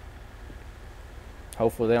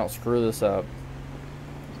 Hopefully they don't screw this up.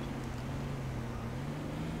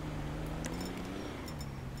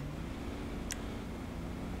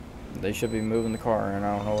 They should be moving the car, and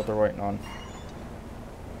I don't know what they're waiting on.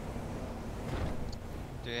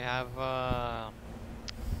 Do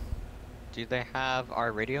they have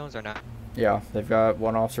our radios or not? Yeah, they've got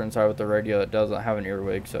one officer inside with the radio that doesn't have an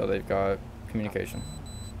earwig, so they've got communication.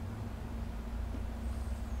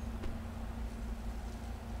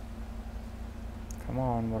 Come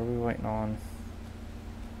on, what are we waiting on?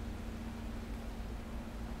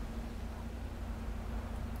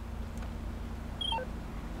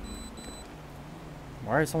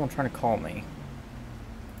 Why is someone trying to call me?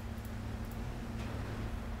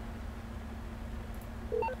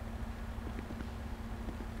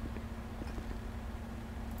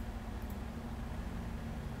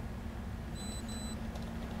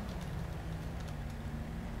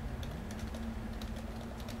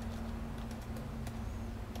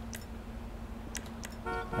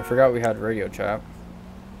 I forgot we had radio chat.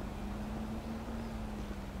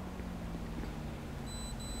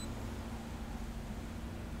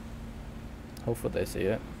 Hopefully they see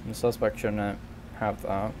it. The suspect shouldn't have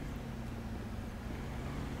that.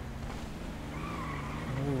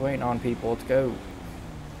 What are we waiting on, people? Let's go.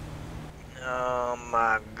 Oh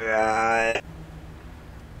my god.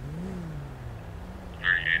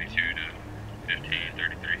 82 to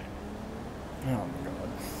 1533. Oh my god.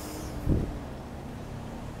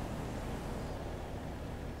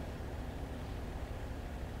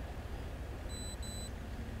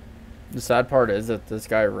 The sad part is that this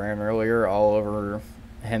guy ran earlier all over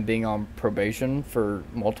him being on probation for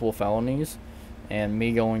multiple felonies and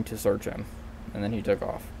me going to search him. And then he took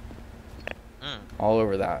off. All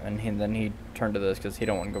over that. And then he turned to this because he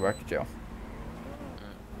don't want to go back to jail.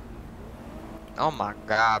 Oh my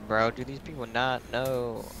god, bro. Do these people not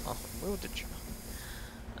know? Oh, move the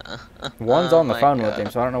One's on the phone with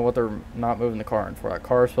him, so I don't know what they're not moving the car in for. That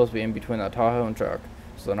car is supposed to be in between that Tahoe and truck.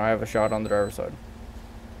 So then I have a shot on the driver's side.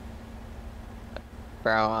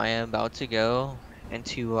 Bro, I am about to go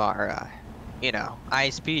into our,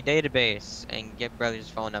 ISP database and get brother's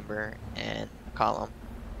phone number and call him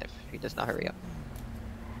if he does not hurry up.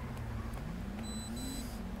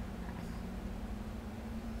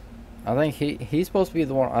 I think he's supposed to be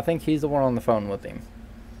the one. I think he's the one on the phone with him.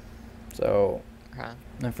 So,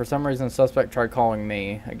 and for some reason, the suspect tried calling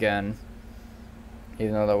me again,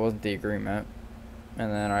 even though that wasn't the agreement.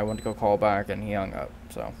 And then I went to go call back, and he hung up.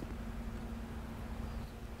 So.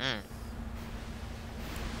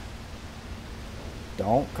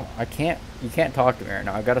 Don't. I can't. You can't talk to me right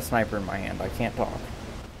now. I've got a sniper in my hand. I can't talk.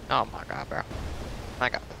 Oh my god, bro. My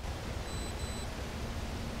god.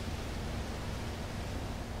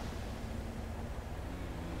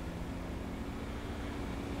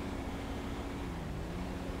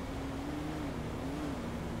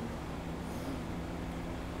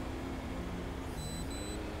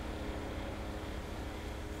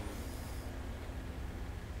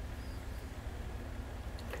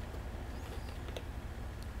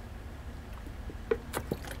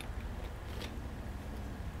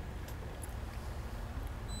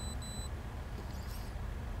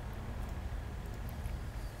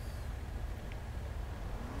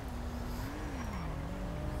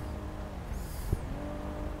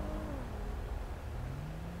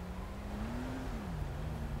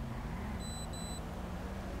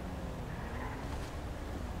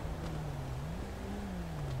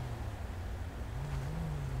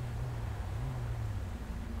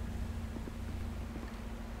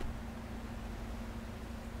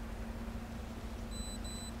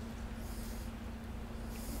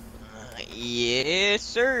 Yes,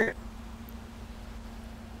 sir.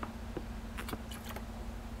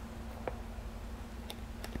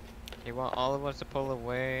 You want all of us to pull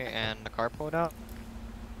away and the car pulled out?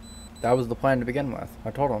 That was the plan to begin with.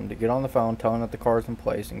 I told him to get on the phone, tell him that the car's in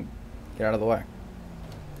place, and get out of the way.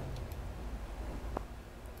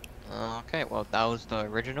 Okay, well that was the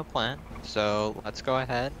original plan. So let's go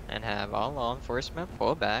ahead and have all law enforcement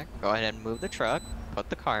pull back. Go ahead and move the truck, put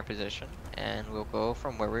the car in position, and we'll go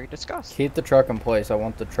from where we discussed. Keep the truck in place. I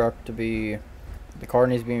want the truck to be. The car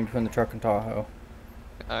needs to be in between the truck and Tahoe.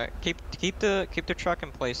 Alright, keep the truck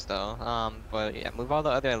in place though. But yeah, move all the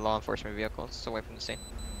other law enforcement vehicles away from the scene.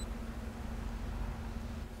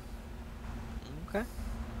 Okay.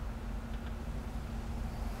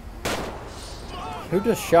 Who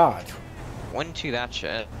just shot? Went to that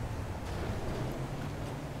shit.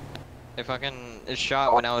 It fucking it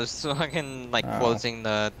shot when I was fucking like closing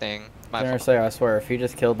the thing. I was gonna say, I swear, if he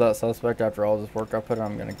just killed that suspect after all this work I put in,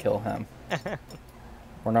 I'm gonna kill him.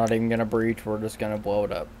 We're not even gonna breach, we're just gonna blow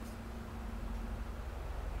it up.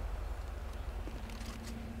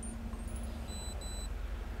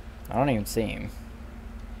 I don't even see him.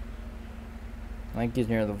 I think he's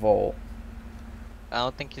near the vault. I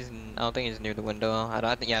don't think he's near the window.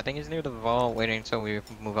 I think he's near the vault, waiting until we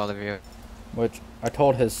move out of view. Which I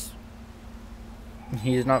told his.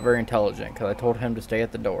 He's not very intelligent because I told him to stay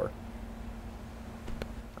at the door.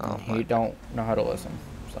 Oh, he don't know how to listen,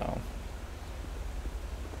 so.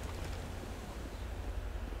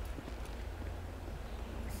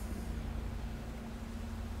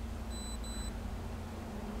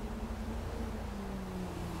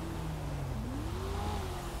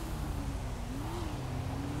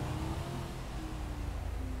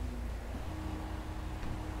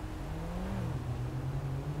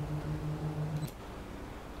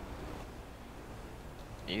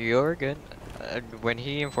 You're good. When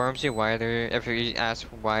he informs you why if he asks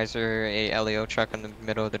why is there a LEO truck in the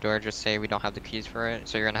middle of the door, just say we don't have the keys for it,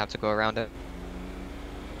 so you're gonna have to go around it.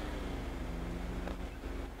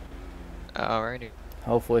 Alrighty.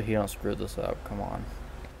 Hopefully he don't screw this up, come on.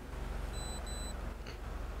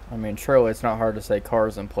 I mean, surely it's not hard to say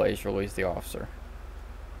cars in place, release the officer.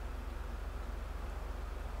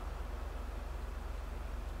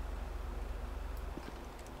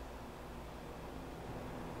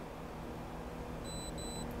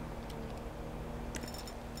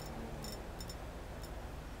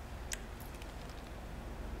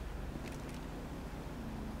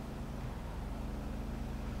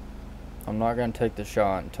 I'm not going to take the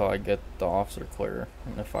shot until I get the officer clear,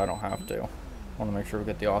 and if I don't have to. I want to make sure we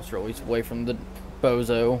get the officer at least away from the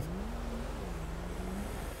bozo.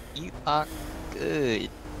 You are good.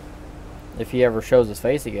 If he ever shows his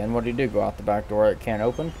face again, what do you do? Go out the back door that can't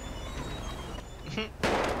open?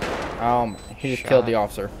 He just killed the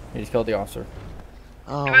officer. He just killed the officer.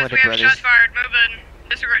 Oh, what a brother. Shots fired. Move in.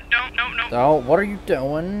 Disregard. No. Oh, what are you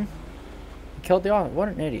doing? He killed the officer. What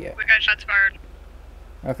an idiot. We got shots fired.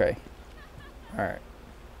 Okay. Alright.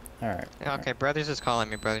 Alright. Okay, Brothers is calling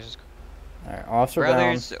me. Brothers is Alright, officer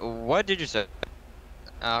Brothers, down. what did you say?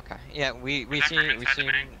 Okay. Yeah, we seen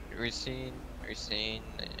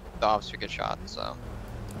the officer get shot, so.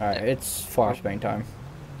 Alright, it's flashbang time.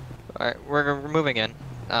 Alright, we're moving in.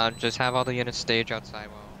 Just have all the units stage outside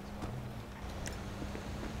while.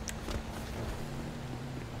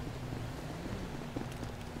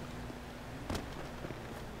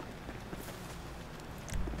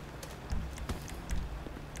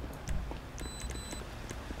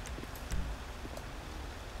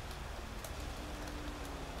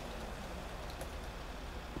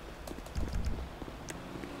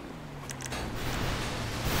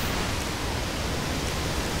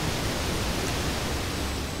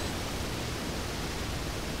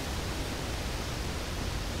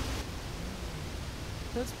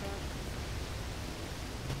 That's bad.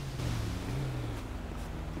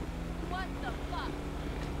 What the fuck?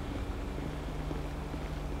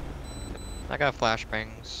 I got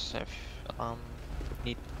flashbangs if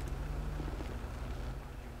need.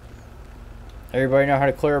 Everybody know how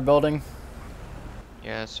to clear a building?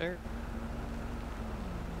 Yes, sir.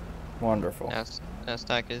 Wonderful.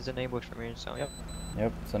 STAC is enabled for me, so yep.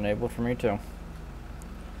 Yep, it's enabled for me too.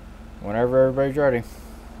 Whenever everybody's ready.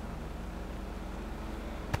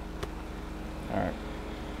 Alright.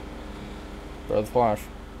 Throw the flash.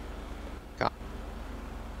 Got.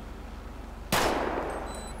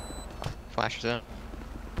 Flash is in.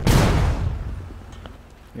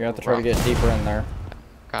 You have to try to get deeper in there.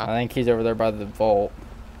 Got. I think he's over there by the vault.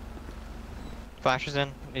 Flash is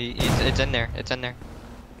in. It's in there. It's in there.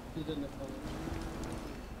 He's in the phone.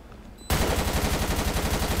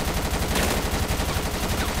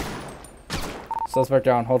 Suspect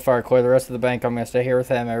down. Hold fire. Clear the rest of the bank. I'm gonna stay here with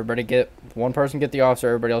him. Everybody get one person get the officer.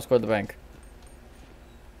 Everybody else clear the bank.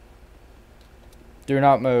 Do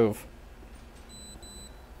not move.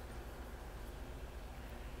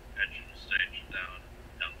 Engine stage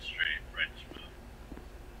down straight, right smooth.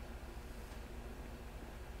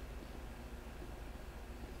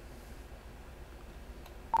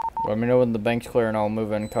 Let me know when the bank's clear and I'll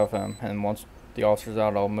move in and cuff him. And once the officer's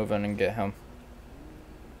out, I'll move in and get him.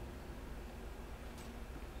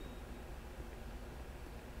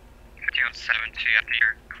 On 7-2 after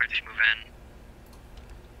you're clear to move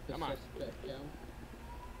in. Come on.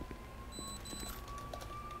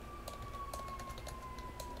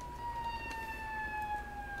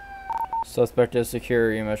 Suspect is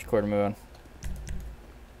secure. EMS clear to move in.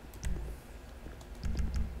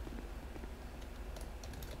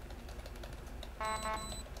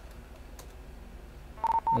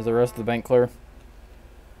 Is the rest of the bank clear?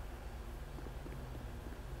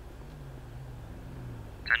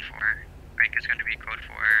 10-4. Bank is going to be code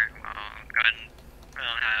 4. Go ahead and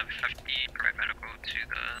have FD provide medical to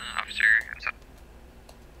the officer.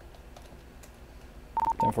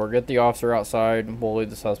 10-4, get the officer outside. We'll leave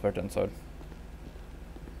the suspect inside.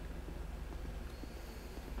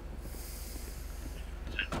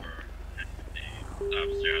 The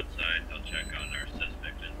officer outside, he'll check on our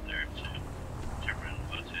suspect in there to determine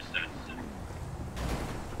what his status is.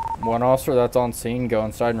 One officer that's on scene, go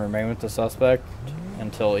inside and remain with the suspect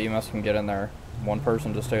until EMS can get in there. One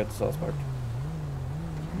person to stay with the suspect.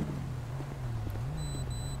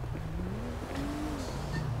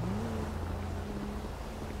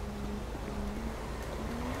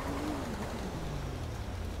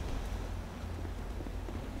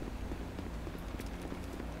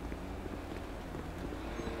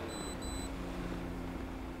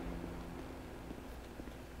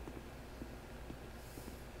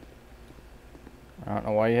 I don't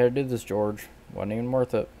know why you had to do this, George. Wasn't even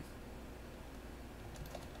worth it.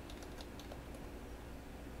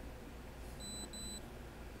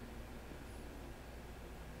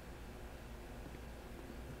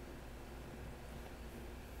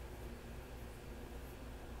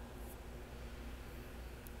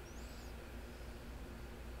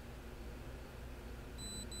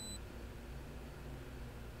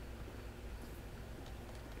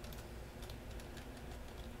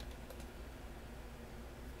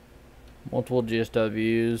 Multiple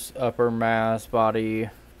GSWs, upper mass, body,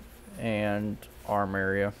 and arm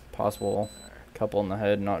area. Possible couple in the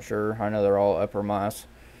head, not sure. I know they're all upper mass.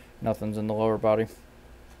 Nothing's in the lower body.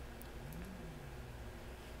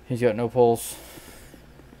 He's got no pulse.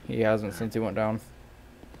 He hasn't since he went down.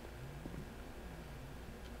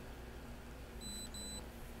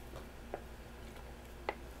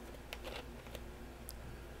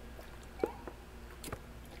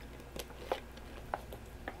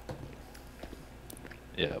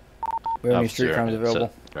 Yep. We have any street crimes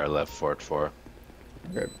available? Our left 4-4.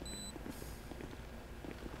 Okay.